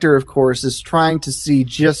 The Doctor, of course, is trying to see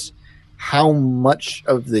just how much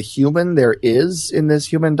of the human there is in this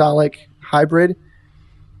human-Dalek hybrid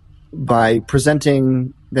by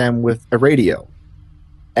presenting them with a radio.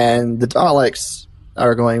 And the Daleks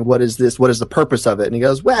are going, what is this? What is the purpose of it? And he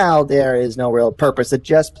goes, well, there is no real purpose. It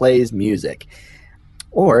just plays music.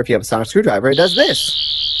 Or if you have a sonic screwdriver, it does this.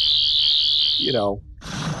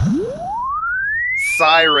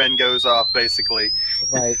 Siren goes off, basically.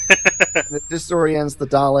 Right. It disorients the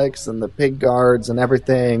Daleks and the pig guards and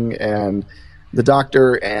everything, and the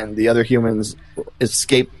Doctor and the other humans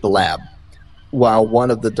escape the lab, while one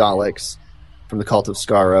of the Daleks from the Cult of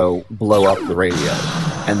Skaro blow up the radio,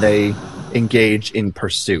 and they engage in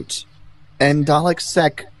pursuit. And Dalek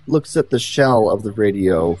Sec looks at the shell of the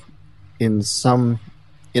radio in some,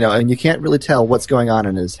 and you can't really tell what's going on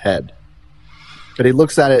in his head. But he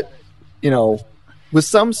looks at it, with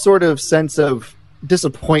some sort of sense of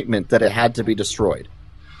disappointment that it had to be destroyed.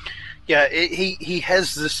 Yeah, he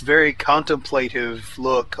has this very contemplative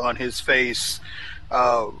look on his face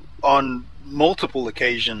on multiple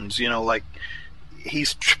occasions, like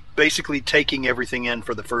he's basically taking everything in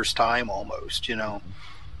for the first time almost,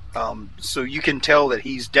 so you can tell that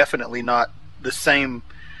he's definitely not the same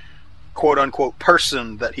quote-unquote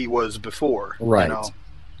person that he was before. Right.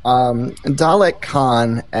 Dalek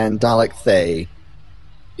Khan and Dalek Thay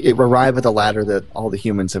arrive at the ladder that all the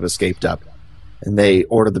humans have escaped up, and they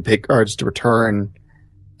order the pig guards to return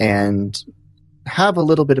and have a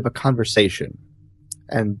little bit of a conversation,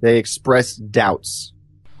 and they express doubts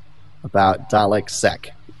about Dalek Sec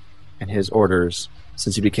and his orders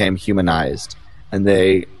since he became humanized, and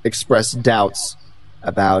they express doubts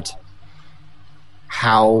about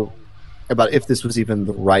if this was even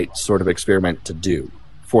the right sort of experiment to do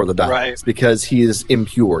for the Daleks, right, because he is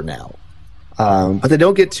impure now. But they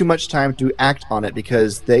don't get too much time to act on it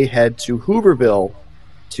because they head to Hooverville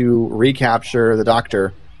to recapture the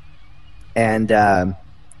Doctor. And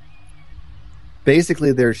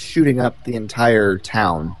basically they're shooting up the entire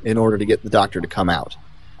town in order to get the Doctor to come out.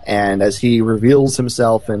 And as he reveals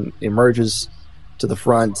himself and emerges to the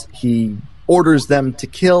front, he orders them to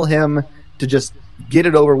kill him, to just get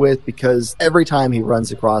it over with, because every time he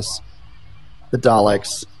runs across the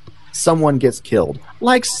Daleks, someone gets killed.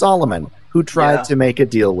 Like Solomon, who tried to make a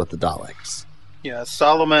deal with the Daleks. Yeah,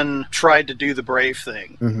 Solomon tried to do the brave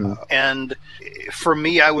thing. Mm-hmm. And for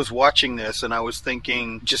me, I was watching this and I was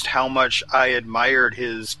thinking just how much I admired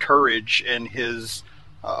his courage and his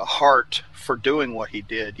heart for doing what he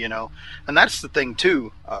did, And that's the thing,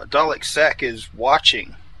 too. Dalek Sec is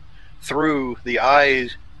watching through the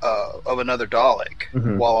eyes of another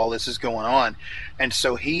Dalek while all this is going on. And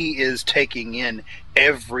so he is taking in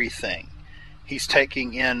everything. He's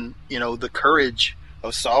taking in, the courage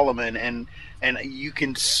of Solomon, and you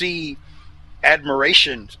can see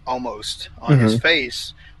admiration almost on his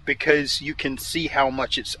face because you can see how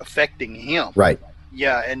much it's affecting him. Right.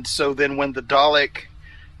 Yeah, and so then when the Dalek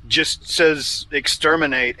just says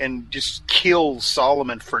exterminate and just kills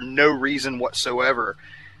Solomon for no reason whatsoever,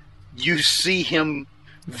 you see him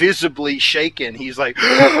visibly shaken. He's like,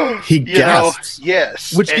 he gasps.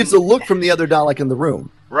 Yes. Which gets a look from the other Dalek in the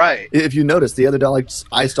room. Right. If you notice, the other Dalek's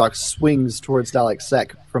eye stalk swings towards Dalek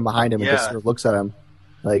Sec from behind him and just sort of looks at him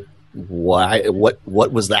like, why? What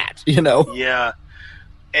was that? You know? Yeah.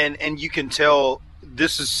 And you can tell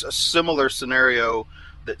this is a similar scenario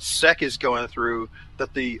that Sek is going through,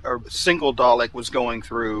 that the single Dalek was going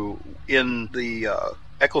through in the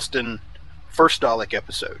Eccleston first Dalek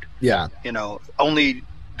episode. Yeah. You know, only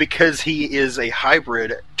because he is a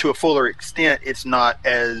hybrid to a fuller extent, it's not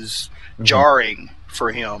as jarring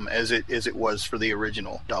for him as it was for the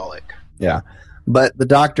original Dalek. Yeah. But the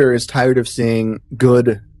Doctor is tired of seeing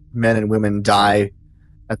good men and women die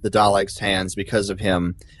at the Daleks' hands because of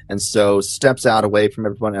him, and so steps out away from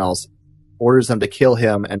everyone else, orders them to kill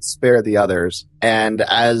him and spare the others. And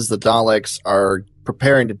as the Daleks are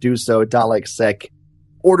preparing to do so, Dalek Sek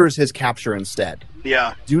orders his capture instead.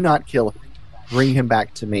 Yeah. Do not kill him. Bring him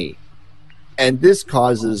back to me. And this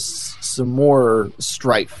causes some more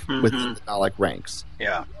strife within the Dalek ranks.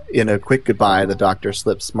 Yeah. In a quick goodbye, the Doctor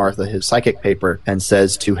slips Martha his psychic paper and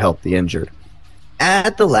says to help the injured.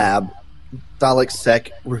 At the lab, Dalek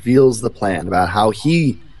Sek reveals the plan about how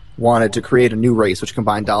he wanted to create a new race which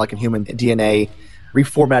combined Dalek and human DNA,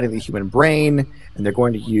 reformatting the human brain, and they're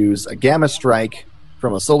going to use a gamma strike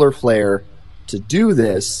from a solar flare to do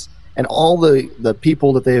this. And all the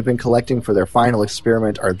people that they have been collecting for their final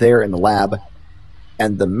experiment are there in the lab.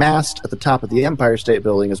 And the mast at the top of the Empire State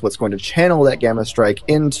Building is what's going to channel that gamma strike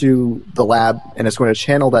into the lab, and it's going to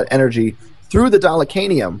channel that energy through the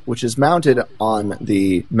Dalekanium, which is mounted on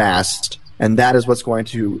the mast, and that is what's going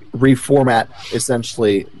to reformat,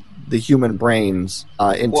 essentially, the human brains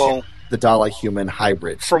into the Dalek-human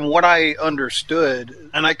hybrid. From what I understood,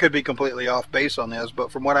 and I could be completely off base on this,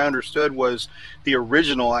 but from what I understood was the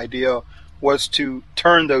original idea was to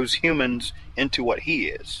turn those humans into what he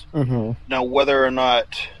is. Mm-hmm. Now, whether or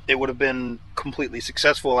not it would have been completely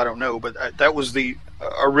successful, I don't know, but that was the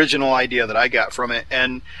original idea that I got from it.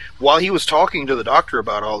 And while he was talking to the Doctor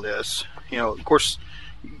about all this, you know, of course,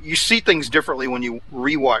 you see things differently when you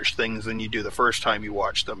rewatch things than you do the first time you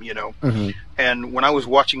watch them, you know. Mm-hmm. And when I was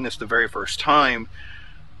watching this the very first time,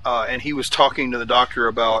 and he was talking to the Doctor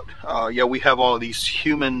about, we have all of these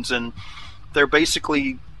humans, and they're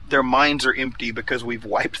basically, their minds are empty because we've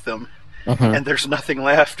wiped them. And there's nothing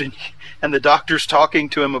left, and the Doctor's talking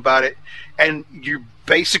to him about it, and you're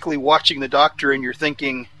basically watching the Doctor and you're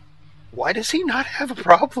thinking, why does he not have a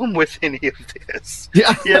problem with any of this?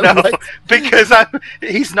 Yeah, you know, right. Because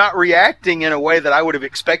he's not reacting in a way that I would have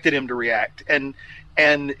expected him to react,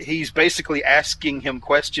 and he's basically asking him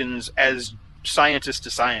questions as scientist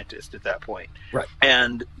to scientist at that point. Right.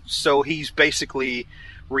 And so he's basically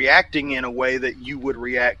reacting in a way that you would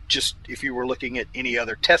react just if you were looking at any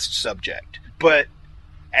other test subject. But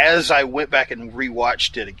as I went back and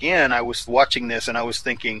rewatched it again, I was watching this and I was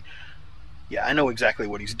thinking, yeah, I know exactly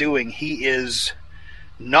what he's doing. He is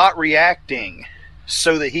not reacting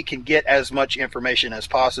so that he can get as much information as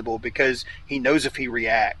possible, because he knows if he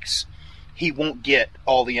reacts, he won't get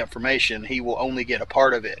all the information. He will only get a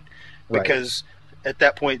part of it. Right. Because at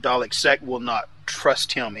that point, Dalek Sek will not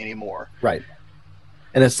trust him anymore. Right.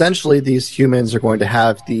 And essentially, these humans are going to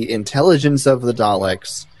have the intelligence of the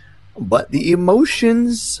Daleks, but the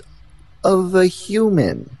emotions of a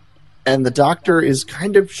human. And the Doctor is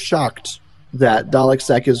kind of shocked that Dalek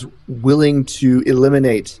Sek is willing to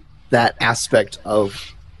eliminate that aspect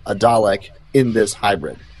of a Dalek in this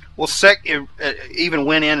hybrid. Well, Sek even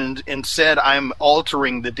went in and said, I'm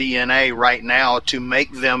altering the DNA right now to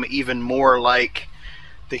make them even more like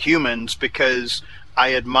the humans, because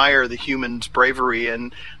I admire the humans' bravery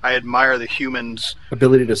and I admire the humans'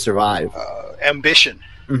 ability to survive, ambition.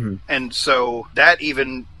 Mm-hmm. And so that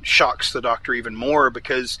even shocks the Doctor even more,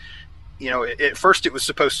 because, you know, at first it was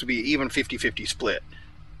supposed to be even 50-50 split.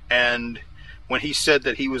 And when he said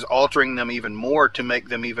that he was altering them even more to make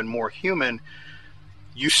them even more human,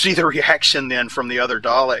 you see the reaction then from the other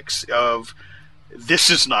Daleks of, this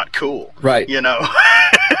is not cool. Right. You know?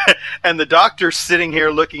 And the Doctor's sitting here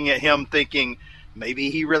looking at him thinking, maybe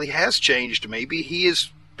he really has changed. Maybe he is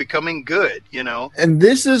becoming good, you know? And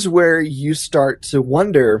this is where you start to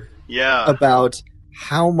wonder about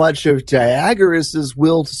how much of Diagoras'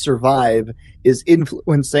 will to survive is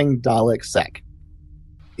influencing Dalek Sek.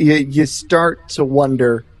 You start to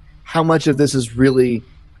wonder how much of this is really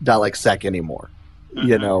Dalek Sek anymore,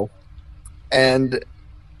 you know? And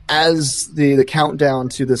as the countdown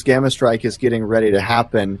to this gamma strike is getting ready to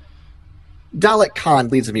happen, Dalek Khan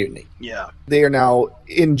leads a mutiny. Yeah. They are now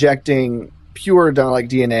injecting pure Dalek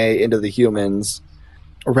DNA into the humans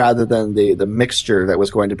rather than the mixture that was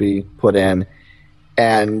going to be put in.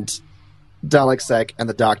 And Dalek Sek and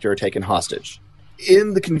the Doctor are taken hostage.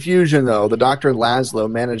 In the confusion, though, the Doctor and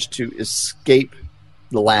Laszlo manage to escape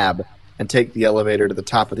the lab and take the elevator to the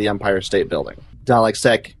top of the Empire State Building. Dalek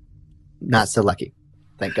Sek not so lucky.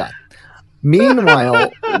 Thank God.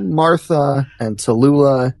 Meanwhile, Martha and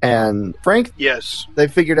Tallulah and Frank, Yes,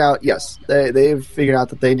 they've figured out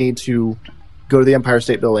that they need to go to the Empire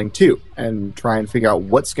State Building too and try and figure out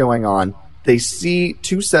what's going on. They see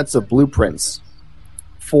 2 sets of blueprints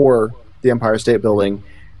for the Empire State Building,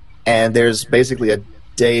 and there's basically a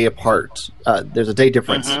day apart. There's a day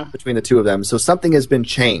difference between the 2 of them. So something has been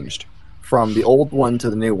changed from the old one to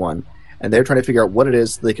the new one, and they're trying to figure out what it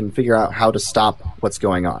is so they can figure out how to stop what's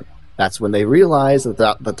going on. That's when they realize that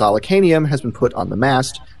the Dalekanium has been put on the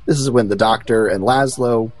mast. This is when the Doctor and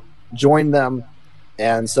Laszlo join them,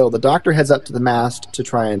 and so the Doctor heads up to the mast to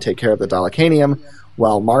try and take care of the Dalekanium,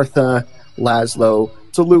 while Martha, Laszlo,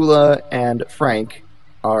 Tallulah, and Frank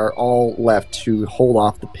are all left to hold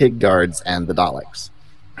off the pig guards and the Daleks.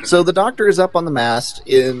 So the Doctor is up on the mast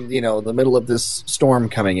in, the middle of this storm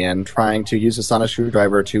coming in, trying to use a sonic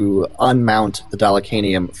screwdriver to unmount the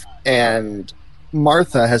Dalekanium. And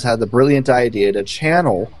Martha has had the brilliant idea to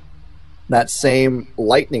channel that same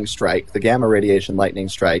lightning strike, the gamma radiation lightning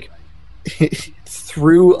strike,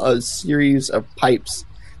 through a series of pipes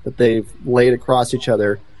that they've laid across each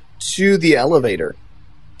other to the elevator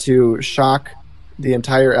to shock the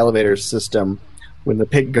entire elevator system when the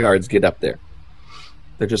pig guards get up there.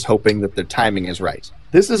 They're just hoping that their timing is right.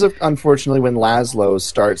 This is unfortunately when Laszlo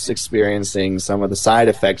starts experiencing some of the side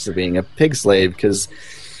effects of being a pig slave, because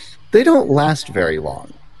they don't last very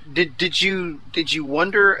long. Did you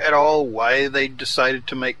wonder at all why they decided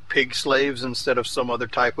to make pig slaves instead of some other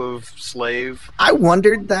type of slave? I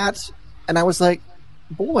wondered that, and I was like,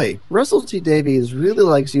 boy, Russell T Davies really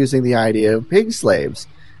likes using the idea of pig slaves,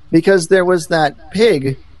 because there was that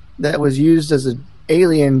pig that was used as an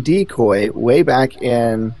alien decoy way back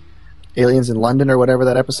in Aliens in London or whatever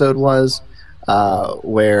that episode was,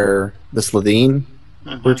 where the Slitheen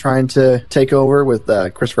were trying to take over with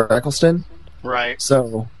Christopher Eccleston. Right.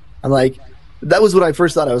 So I'm like, that was what I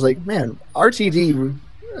first thought. I was like, man, RTD,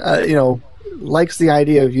 likes the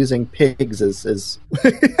idea of using pigs as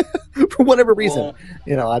for whatever reason.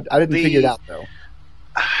 Well, I didn't figure it out though.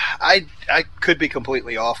 I could be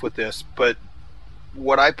completely off with this, but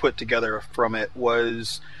what I put together from it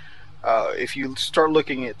was, if you start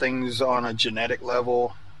looking at things on a genetic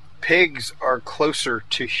level, pigs are closer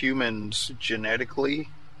to humans genetically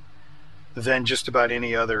than just about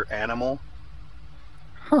any other animal.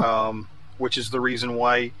 Which is the reason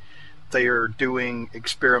why they are doing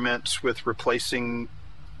experiments with replacing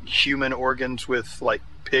human organs with like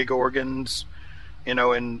pig organs,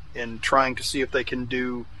 and trying to see if they can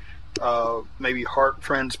do maybe heart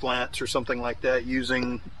transplants or something like that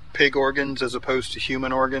using pig organs as opposed to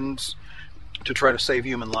human organs to try to save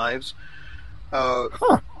human lives.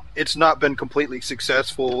 It's not been completely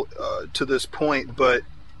successful to this point, but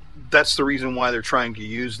that's the reason why they're trying to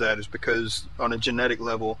use that, is because on a genetic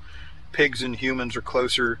level, pigs and humans are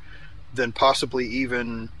closer than possibly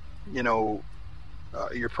even,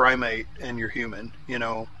 your primate and your human,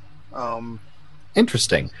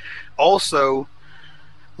 Interesting. Also,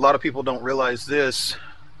 a lot of people don't realize this.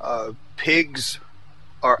 Pigs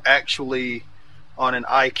are actually on an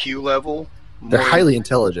IQ level. They're highly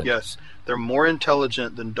intelligent. Yes. They're more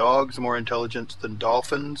intelligent than dogs, more intelligent than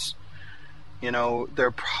dolphins.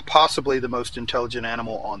 They're possibly the most intelligent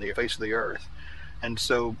animal on the face of the earth. And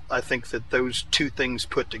so I think that those two things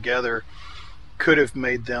put together could have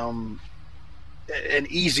made them an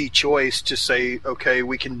easy choice to say, okay,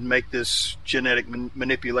 we can make this genetic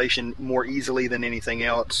manipulation more easily than anything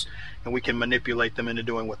else, and we can manipulate them into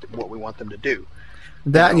doing what we want them to do.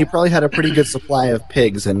 That, and you probably had a pretty good supply of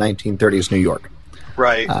pigs in 1930s New York.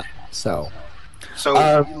 Right. So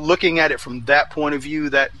looking at it from that point of view,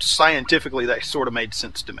 that scientifically, that sort of made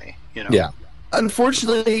sense to me. Yeah.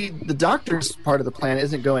 Unfortunately, the Doctor's part of the plan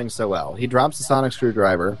isn't going so well. He drops the sonic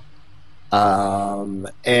screwdriver, and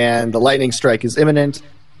the lightning strike is imminent,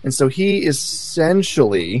 and so he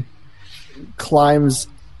essentially climbs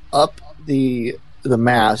up the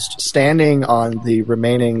mast, standing on the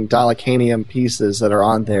remaining Dalekanium pieces that are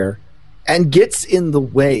on there, and gets in the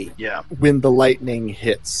way when the lightning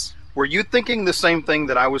hits. Were you thinking the same thing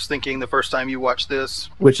that I was thinking the first time you watched this?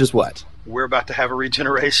 Which is what? We're about to have a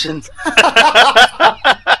regeneration.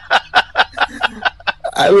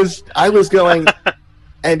 I was going,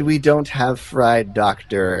 and we don't have fried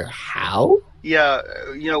Doctor. How? Yeah,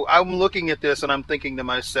 I'm looking at this and I'm thinking to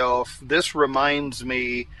myself, this reminds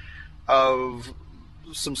me of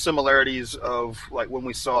some similarities of like when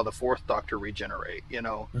we saw the fourth Doctor regenerate,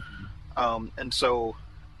 and so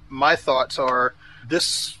my thoughts are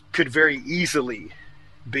this could very easily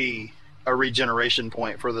be a regeneration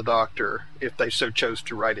point for the Doctor if they so chose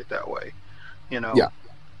to write it that way, Yeah.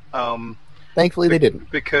 Thankfully, they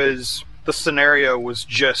didn't. Because the scenario was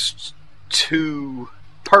just too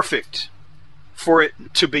perfect for it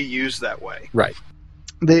to be used that way. Right.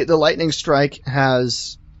 The lightning strike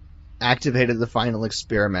has activated the final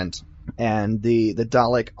experiment, and the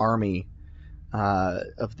Dalek army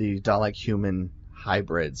of the Dalek human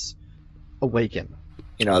hybrids awaken.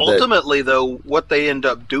 Ultimately, though, what they end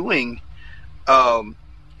up doing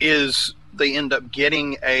is they end up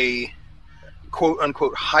getting a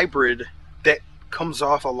quote-unquote hybrid that comes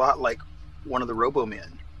off a lot like one of the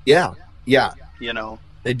Robomen. Yeah.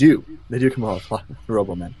 They do come off like the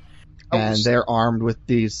Robomen. And they're armed with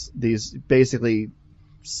these basically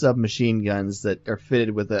submachine guns that are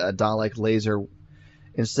fitted with a Dalek laser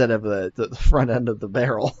instead of the front end of the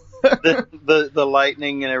barrel. the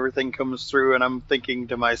lightning and everything comes through, and I'm thinking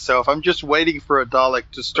to myself, I'm just waiting for a Dalek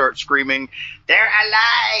to start screaming, "They're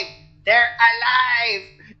alive! They're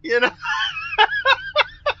alive!"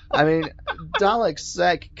 I mean, Dalek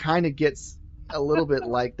Sec kind of gets a little bit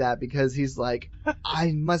like that because he's like,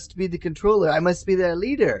 I must be the controller. I must be their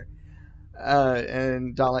leader.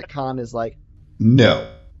 And Dalek Khan is like,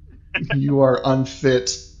 no, you are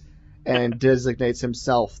unfit, and designates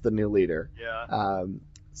himself the new leader. Yeah.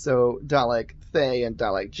 So Dalek Thay and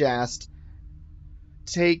Dalek Jast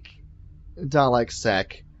take Dalek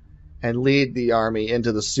Sec and lead the army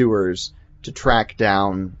into the sewers to track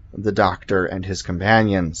down the Doctor and his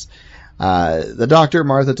companions. The Doctor,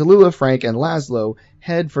 Martha, Tallulah, Frank, and Laszlo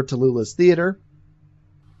head for Tallulah's theater.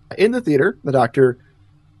 In the theater, the Doctor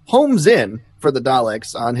homes in for the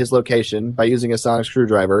Daleks on his location by using a sonic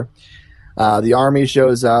screwdriver. The army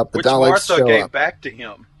shows up. The Which Daleks Martha show gave up. back to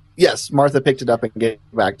him. Yes, Martha picked it up and gave it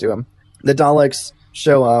back to him. The Daleks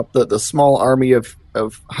show up. The small army of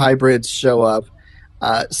hybrids show up.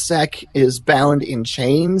 Sec is bound in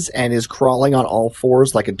chains and is crawling on all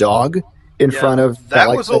fours like a dog in front of that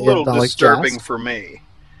Dalek was a little Dalek disturbing Jast. for me.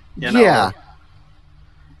 Yeah.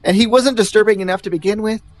 And he wasn't disturbing enough to begin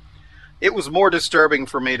with. It was more disturbing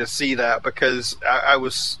for me to see that because I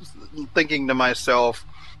was thinking to myself,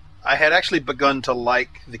 I had actually begun to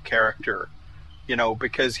like the character,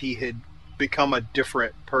 because he had become a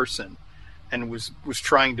different person and was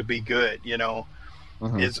trying to be good,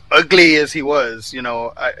 Mm-hmm. As ugly as he was,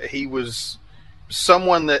 he was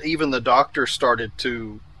someone that even the Doctor started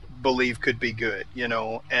to believe could be good,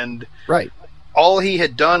 and Right. all he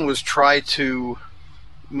had done was try to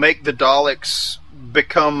make the Daleks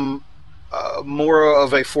become more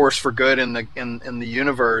of a force for good in the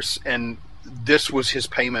universe, and this was his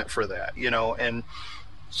payment for that, and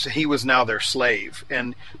so he was now their slave,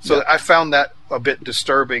 and so I found that a bit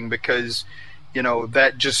disturbing because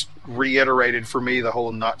that just reiterated for me the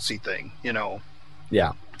whole Nazi thing,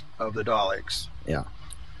 Yeah. of the Daleks. Yeah.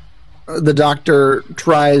 The Doctor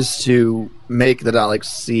tries to make the Daleks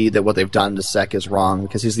see that what they've done to Sec is wrong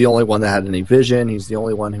because he's the only one that had any vision. He's the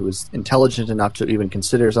only one who was intelligent enough to even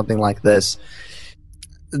consider something like this.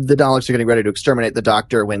 The Daleks are getting ready to exterminate the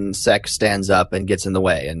Doctor when Sec stands up and gets in the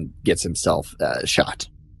way and gets himself shot.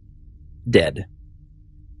 Dead.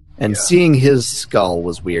 And seeing his skull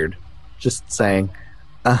was weird. Just saying.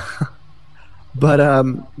 But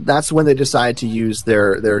that's when they decide to use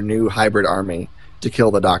their new hybrid army to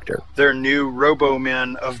kill the Doctor. Their new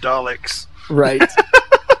Robomen of Daleks. Right.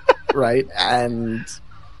 Right. And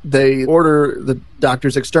they order the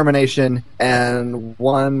Doctor's extermination, and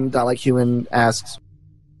one Dalek human asks,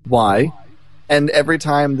 why? And every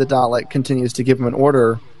time the Dalek continues to give him an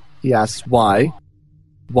order, he asks, why?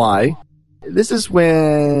 Why? This is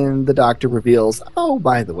when the Doctor reveals, oh,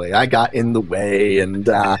 by the way, I got in the way, and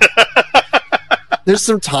there's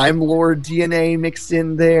some Time Lord DNA mixed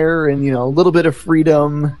in there, and, a little bit of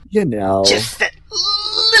freedom, Just that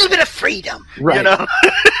little bit of freedom, Right.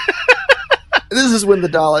 This is when the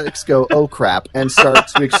Daleks go, oh crap, and start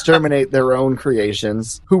to exterminate their own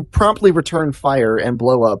creations, who promptly return fire and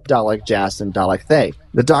blow up Dalek Jast and Dalek Thay.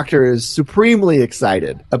 The Doctor is supremely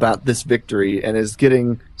excited about this victory and is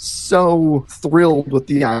getting so thrilled with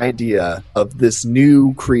the idea of this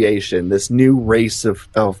new creation, this new race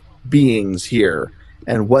of beings here,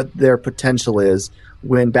 and what their potential is.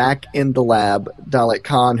 When back in the lab, Dalek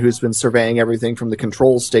Khan, who's been surveying everything from the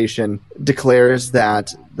control station, declares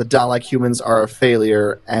that the Dalek humans are a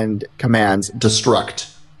failure and commands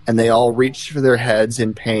destruct. And they all reach for their heads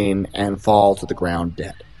in pain and fall to the ground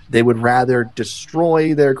dead. They would rather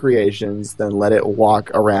destroy their creations than let it walk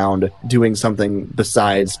around doing something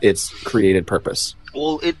besides its created purpose.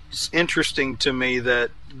 Well, it's interesting to me that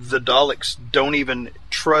the Daleks don't even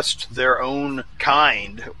trust their own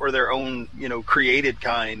kind or their own, created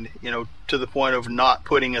kind, to the point of not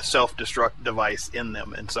putting a self-destruct device in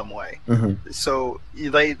them in some way. So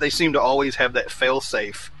they seem to always have that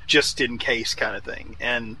fail-safe, just in case kind of thing.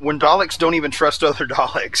 And when Daleks don't even trust other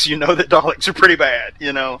Daleks, you know that Daleks are pretty bad,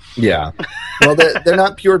 you know? Yeah. Well, they're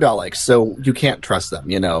not pure Daleks, so you can't trust them,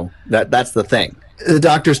 you know? That's the thing. The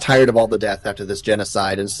Doctor's tired of all the death after this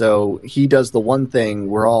genocide, and so he does the one thing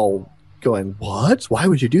we're all going, what? Why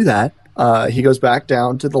would you do that? He goes back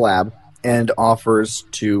down to the lab and offers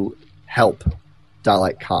to help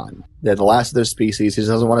Dalek Khan. They're the last of their species. He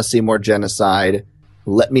doesn't want to see more genocide.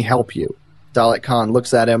 Let me help you. Dalek Khan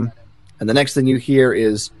looks at him, and the next thing you hear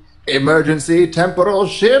is, emergency temporal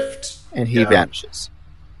shift! And he vanishes.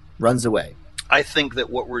 Runs away. I think that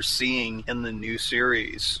what we're seeing in the new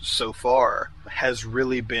series so far has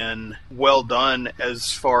really been well done as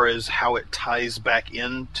far as how it ties back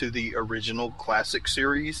into the original classic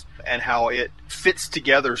series and how it fits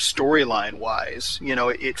together storyline-wise. You know,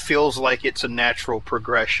 it feels like it's a natural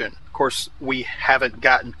progression. Of course, we haven't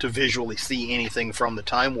gotten to visually see anything from the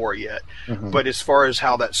Time War yet, but as far as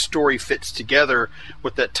how that story fits together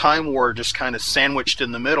with that Time War just kind of sandwiched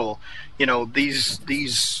in the middle, you know, these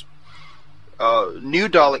new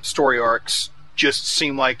Dalek story arcs just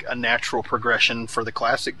seem like a natural progression for the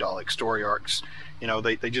classic Dalek story arcs. You know,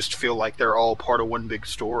 they just feel like they're all part of one big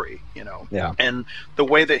story, you know. Yeah. And the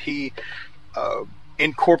way that he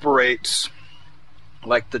incorporates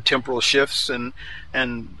like the temporal shifts and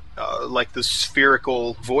like the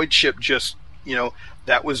spherical void ship, just, you know,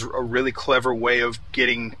 that was a really clever way of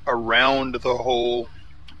getting around the whole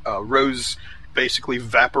Rose basically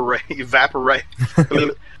vaporized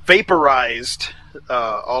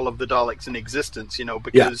all of the Daleks in existence, you know,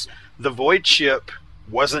 because the void ship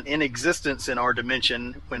wasn't in existence in our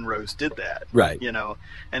dimension when Rose did that. Right. You know,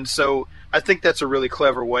 and so I think that's a really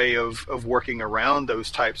clever way of working around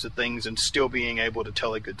those types of things and still being able to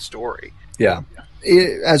tell a good story. Yeah.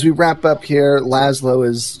 As we wrap up here, Laszlo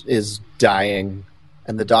is dying,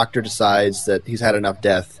 and the Doctor decides that he's had enough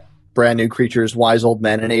death. Brand new creatures, wise old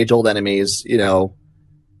men, and age-old enemies. You know,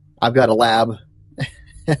 I've got a lab,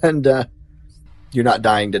 and you're not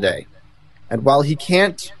dying today. And while he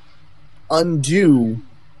can't undo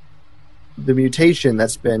the mutation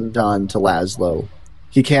that's been done to Laszlo,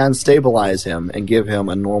 he can stabilize him and give him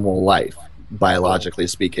a normal life, biologically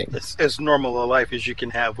speaking. It's as normal a life as you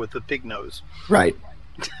can have with a pig nose. Right.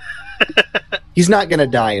 He's not going to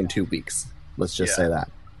die in 2 weeks. Let's just say that.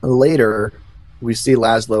 Later, we see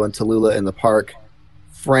Laszlo and Tallulah in the park.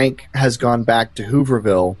 Frank has gone back to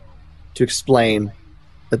Hooverville to explain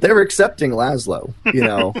that they're accepting Laszlo. You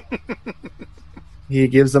know, he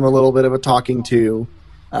gives them a little bit of a talking to,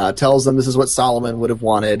 tells them this is what Solomon would have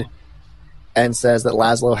wanted, and says that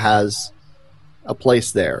Laszlo has a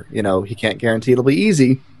place there. You know, he can't guarantee it'll be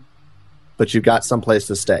easy, but you've got some place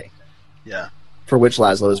to stay. Yeah. For which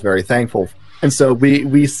Laszlo is very thankful. And so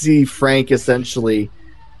we see Frank essentially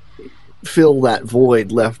fill that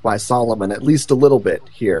void left by Solomon, at least a little bit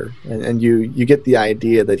here. And you get the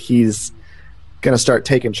idea that he's going to start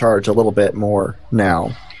taking charge a little bit more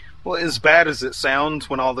now. Well, as bad as it sounds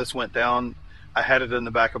when all this went down, I had it in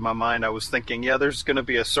the back of my mind. I was thinking, there's going to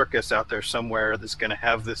be a circus out there somewhere that's going to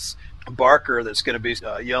have this barker that's going to be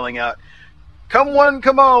yelling out, come one,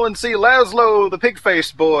 come all, and see Laszlo, the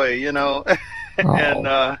pig-faced boy, you know.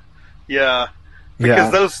 And,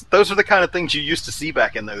 because those are the kind of things you used to see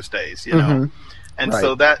back in those days, you know. And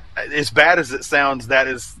so that, as bad as it sounds, that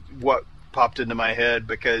is what popped into my head,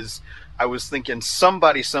 because I was thinking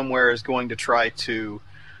somebody somewhere is going to try to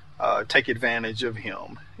take advantage of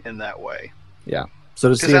him in that way. Yeah. So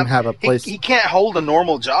to see him have a place... He can't hold a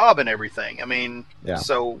normal job and everything. I mean,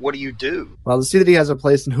 so what do you do? Well, to see that he has a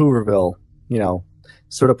place in Hooverville, you know,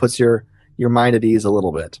 sort of puts your mind at ease a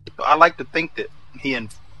little bit. I like to think that he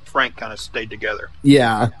and Frank kind of stayed together.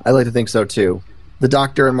 Yeah, I like to think so too. The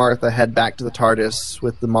Doctor and Martha head back to the TARDIS,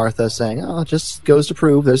 with the Martha saying, it just goes to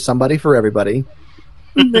prove there's somebody for everybody.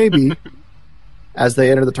 Maybe. As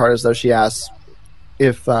they enter the TARDIS, though, she asks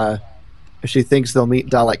if she thinks they'll meet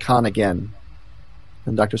Dalek Khan again.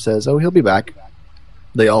 And the Doctor says, he'll be back.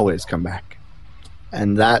 They always come back.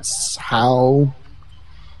 And that's how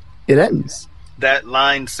it ends. That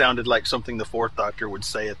line sounded like something the Fourth Doctor would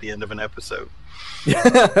say at the end of an episode.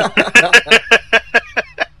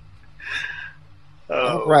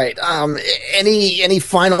 Right. Any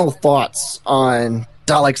final thoughts on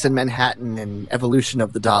Daleks in Manhattan and evolution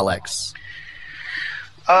of the Daleks?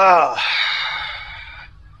 I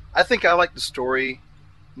think I like the story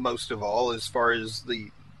most of all, as far as the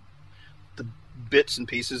bits and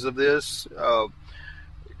pieces of this.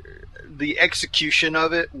 The execution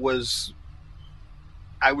of it was,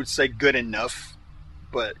 I would say, good enough,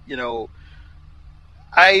 but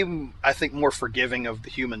I'm, I think, more forgiving of the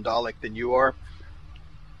human Dalek than you are.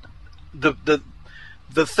 The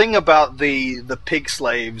thing about the pig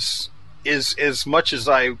slaves is, as much as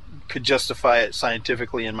I could justify it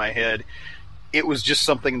scientifically in my head, it was just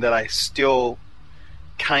something that I still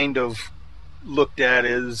kind of looked at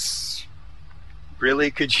as,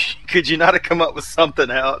 really, could you not have come up with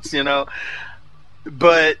something else, you know?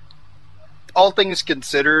 But all things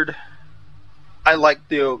considered, I liked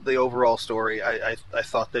the overall story. I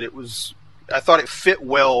thought that I thought it fit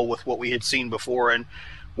well with what we had seen before and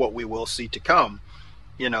what we will see to come,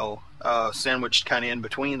 you know, sandwiched kind of in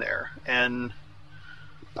between there. And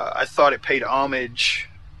I thought it paid homage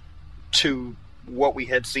to what we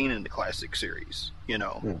had seen in the classic series, you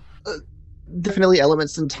know. Yeah. Definitely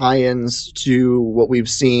elements and tie-ins to what we've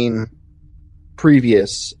seen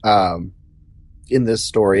previous in this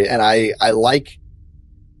story, and I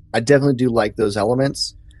definitely do like those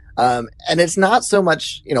elements. And it's not so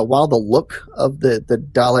much, you know, while the look of the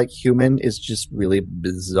Dalek human is just really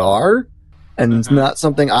bizarre, and it's not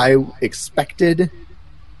something I expected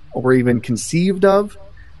or even conceived of.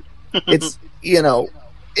 It's, you know,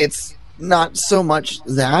 it's not so much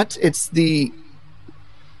that, it's the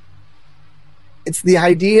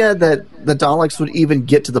idea that the Daleks would even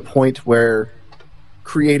get to the point where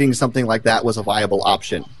creating something like that was a viable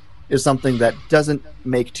option is something that doesn't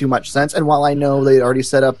make too much sense. And while I know they already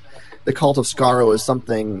set up the Cult of Skaro as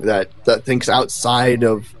something that thinks outside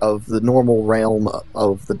of the normal realm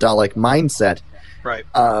of the Dalek mindset, right?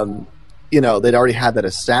 You know, they'd already had that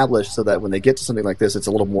established so that when they get to something like this, it's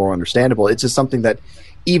a little more understandable. It's just something that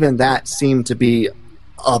even that seemed to be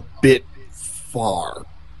a bit far.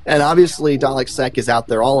 And obviously, Dalek Sec is out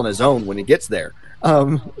there all on his own when he gets there.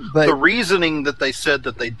 But the reasoning that they said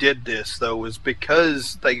that they did this, though, is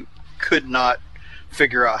because they could not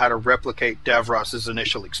figure out how to replicate Davros's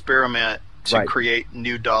initial experiment to create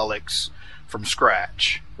new Daleks from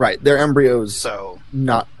scratch. Right. Their embryos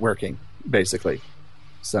not working, basically.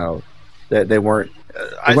 So they weren't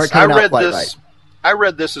coming out quite right. I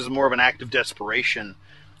read this as more of an act of desperation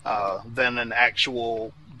than an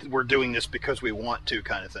actual, we're doing this because we want to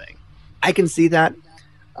kind of thing. I can see that.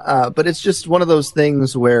 But it's just one of those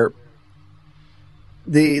things where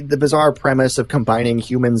the bizarre premise of combining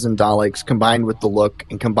humans and Daleks, combined with the look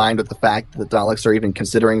and combined with the fact that the Daleks are even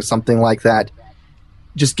considering something like that,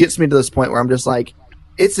 just gets me to this point where I'm just like,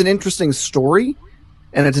 it's an interesting story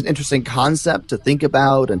and it's an interesting concept to think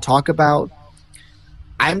about and talk about.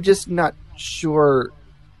 I'm just not sure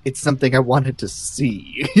it's something I wanted to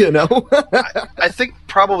see, you know? I think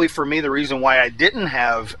probably for me, the reason why I didn't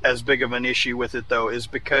have as big of an issue with it, though, is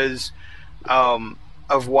because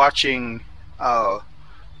of watching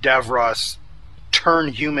Davros turn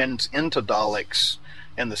humans into Daleks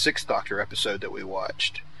in the Sixth Doctor episode that we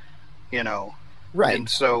watched, you know? Right. And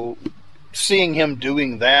so seeing him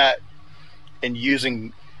doing that and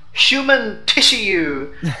using human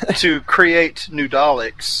tissue to create new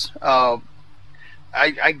Daleks,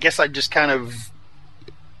 I guess I just kind of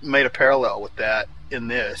made a parallel with that in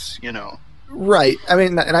this, you know. Right. I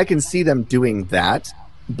mean, and I can see them doing that,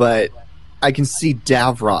 but I can see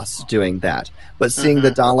Davros doing that. But seeing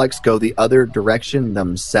the Daleks go the other direction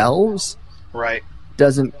themselves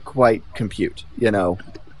doesn't quite compute, you know.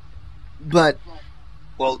 But...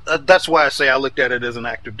 well, that's why I say I looked at it as an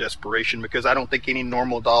act of desperation, because I don't think any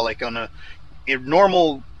normal Dalek on a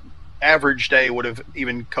normal average day would have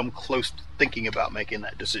even come close to thinking about making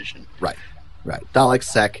that decision. Right. Dalek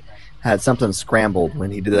Sec had something scrambled when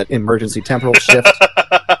he did that emergency temporal shift,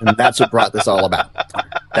 and that's what brought this all about.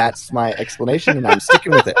 That's my explanation, and I'm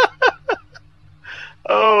sticking with it.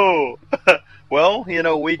 Oh, well, you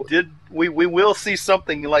know, we will see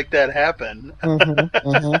something like that happen.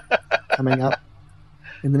 Coming up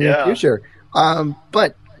in the near future.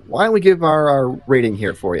 But why don't we give our rating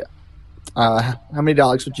here for you? How many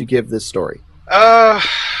Daleks would you give this story?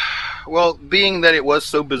 Well, being that it was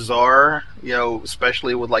so bizarre, you know,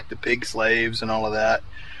 especially with like the pig slaves and all of that,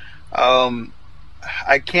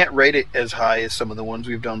 I can't rate it as high as some of the ones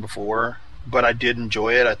we've done before, but I did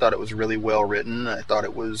enjoy it. I thought it was really well written. I thought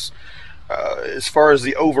it was, as far as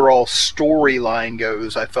the overall storyline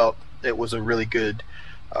goes, I felt it was a really good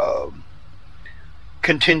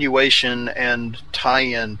continuation and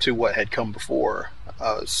tie-in to what had come before.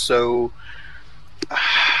 So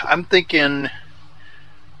I'm thinking,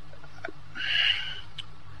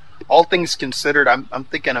 all things considered, I'm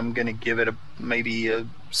thinking I'm going to give it maybe a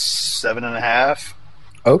 7.5.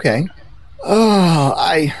 Okay.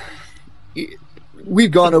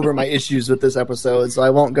 We've gone over my issues with this episode, so I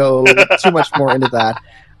won't go too much more into that.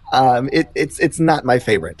 It's not my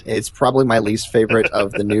favorite. It's probably my least favorite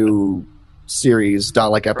of the new series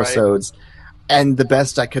Dalek episodes, and the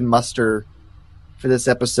best I can muster for this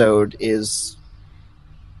episode is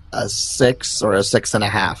a 6 or a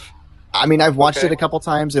 6.5. I mean, I've watched it a couple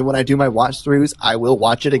times, and when I do my watch throughs, I will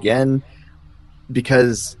watch it again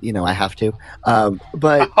because I have to.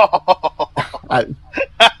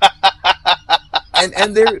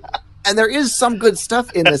 And there is some good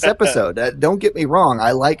stuff in this episode. Don't get me wrong.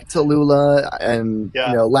 I like Tallulah and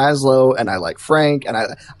Laszlo, and I like Frank, and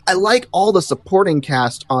I like all the supporting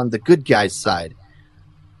cast on the good guys' side.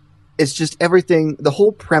 It's just everything. The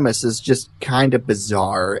whole premise is just kind of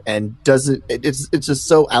bizarre and it's just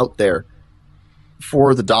so out there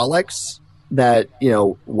for the Daleks that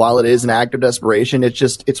while it is an act of desperation,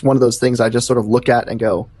 it's one of those things I just sort of look at and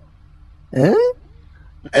go, eh?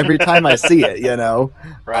 Every time I see it,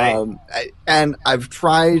 Right. And I've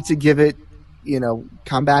tried to give it,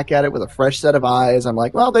 come back at it with a fresh set of eyes. I'm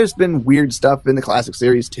like, well, there's been weird stuff in the classic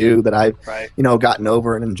series too that I've, gotten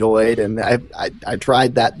over and enjoyed, and I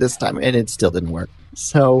tried that this time, and it still didn't work.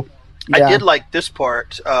 So, yeah. I did like this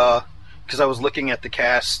part because I was looking at the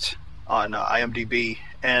cast on IMDb,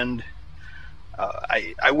 and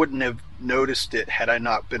I wouldn't have noticed it had I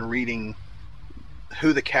not been reading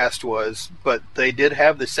who the cast was, but they did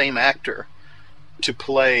have the same actor to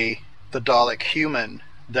play the Dalek human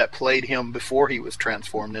that played him before he was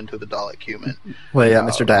transformed into the Dalek human. Well, yeah,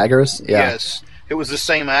 Mr. Daggers? Yeah. Yes, it was the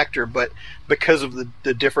same actor, but because of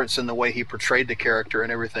the difference in the way he portrayed the character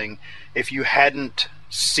and everything, if you hadn't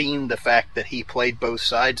seen the fact that he played both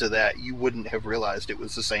sides of that, you wouldn't have realized it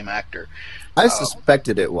was the same actor. I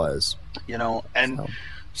suspected it was.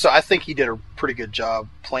 So I think he did a pretty good job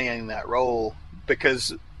playing that role,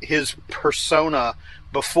 because his persona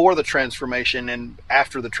before the transformation and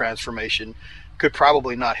after the transformation could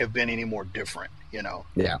probably not have been any more different,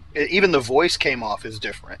 Yeah. Even the voice came off as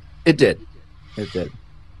different. It did.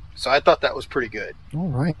 So I thought that was pretty good. All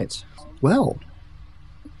right. Well,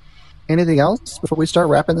 anything else before we start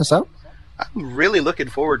wrapping this up? I'm really looking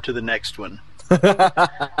forward to the next one. I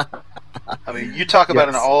mean, you talk about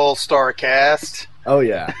an all-star cast. Oh,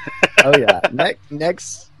 yeah.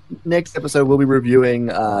 Next episode, we'll be reviewing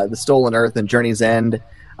The Stolen Earth and Journey's End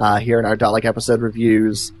here in our Dalek episode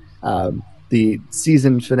reviews. The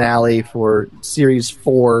season finale for Series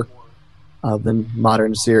 4 of the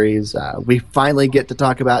modern series. We finally get to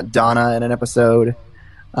talk about Donna in an episode.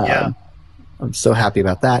 I'm so happy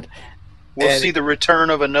about that. We'll see the return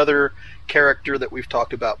of another character that we've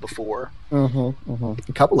talked about before. A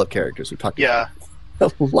couple of characters we've talked about. Yeah.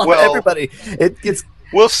 A lot of everybody.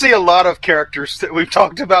 We'll see a lot of characters that we've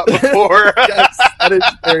talked about before. Yes, that is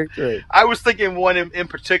very true. I was thinking one in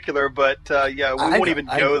particular, but we won't even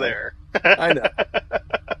go there. I know.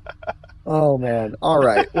 Oh, man. All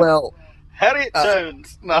right. Well, Harriet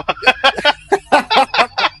Jones. No.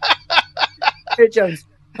 Harriet Jones,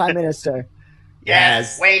 Prime Minister.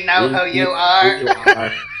 Yes, we know who you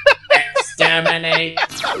are. Exterminate.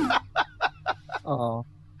 Oh.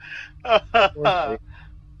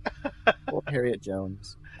 Poor Harriet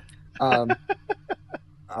Jones. All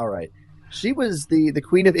right. She was the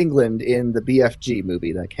Queen of England in the BFG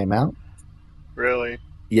movie that came out. Really?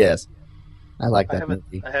 Yes. I like that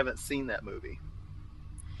movie. I haven't seen that movie.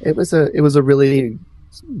 It was a really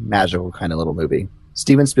magical kind of little movie.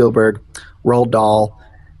 Steven Spielberg, Roald Dahl,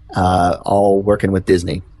 all working with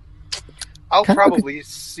Disney. I'll probably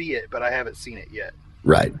see it, but I haven't seen it yet.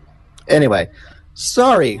 Right. Anyway,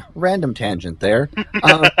 sorry, random tangent there.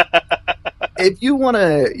 If you want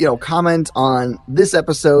to, comment on this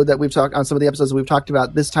episode that we've talked on, some of the episodes that we've talked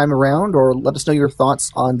about this time around, or let us know your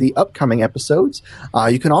thoughts on the upcoming episodes,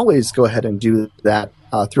 you can always go ahead and do that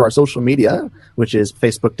through our social media, which is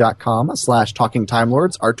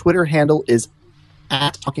facebook.com/TalkingTimeLords. Our Twitter handle is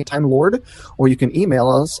 @TalkingTimeLord, or you can email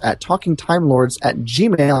us at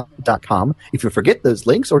TalkingTimeLords@gmail.com. If you forget those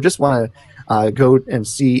links or just want to go and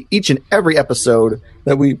see each and every episode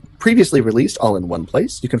that we previously released all in one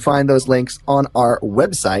place, you can find those links on our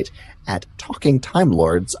website at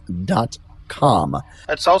TalkingTimeLords.com.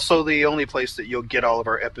 That's also the only place that you'll get all of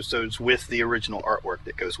our episodes with the original artwork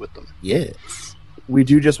that goes with them. Yes. We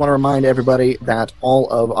do just want to remind everybody that all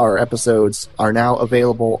of our episodes are now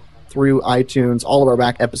available through iTunes. All of our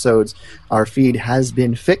back episodes, our feed has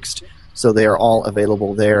been fixed, so they are all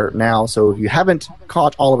available there now. So if you haven't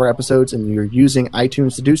caught all of our episodes and you're using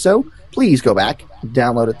iTunes to do so, please go back,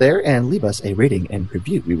 download it there, and leave us a rating and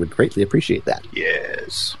review. We would greatly appreciate that.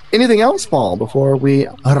 Yes. Anything else, Paul, before we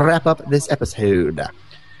wrap up this episode?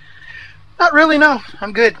 Not really, no.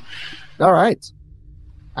 I'm good. All right.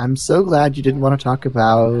 I'm so glad you didn't want to talk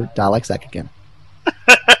about Dalek Sec again.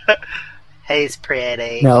 He's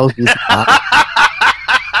pretty. No, he's not.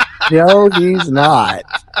 No, he's not.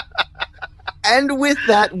 And with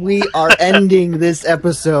that, we are ending this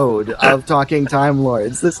episode of Talking Time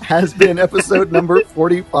Lords. This has been episode number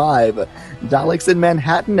 45, Daleks in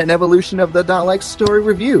Manhattan, an evolution of the Daleks story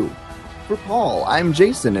review. For Paul, I'm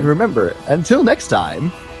Jason, and remember, until next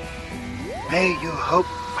time... May you hope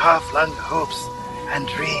far-flung hopes and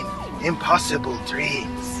dream impossible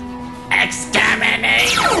dreams.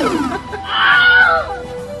 Exterminate!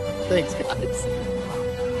 Thanks, guys.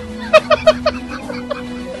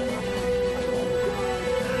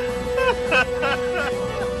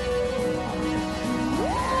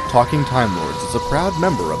 Talking Time Lords is a proud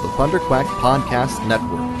member of the Thunderquack Podcast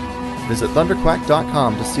Network. Visit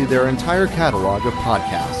thunderquack.com to see their entire catalog of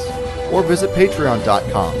podcasts, or visit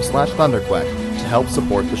patreon.com/thunderquack to help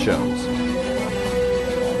support the shows.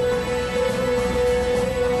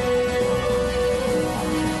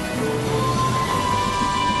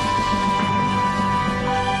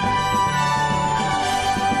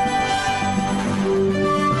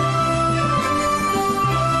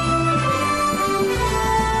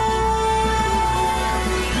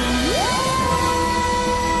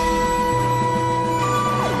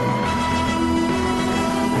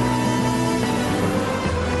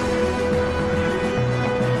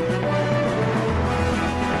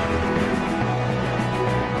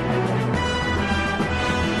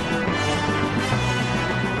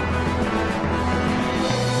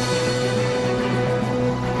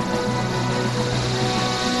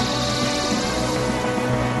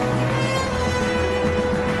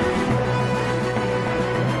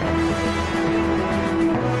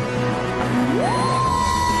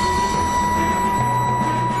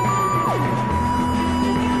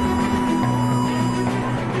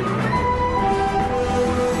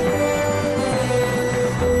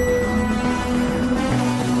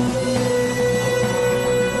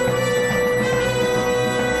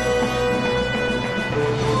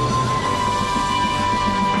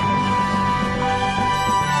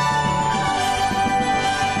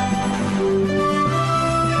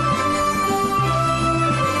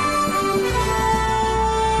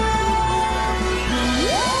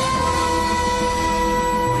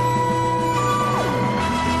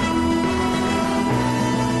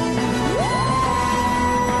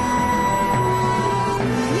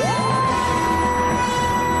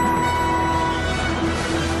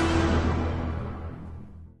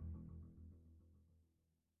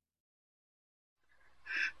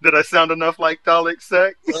 Did I sound enough like Dalek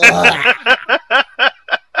Sec?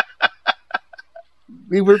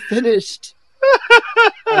 We were finished.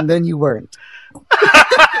 And then you weren't.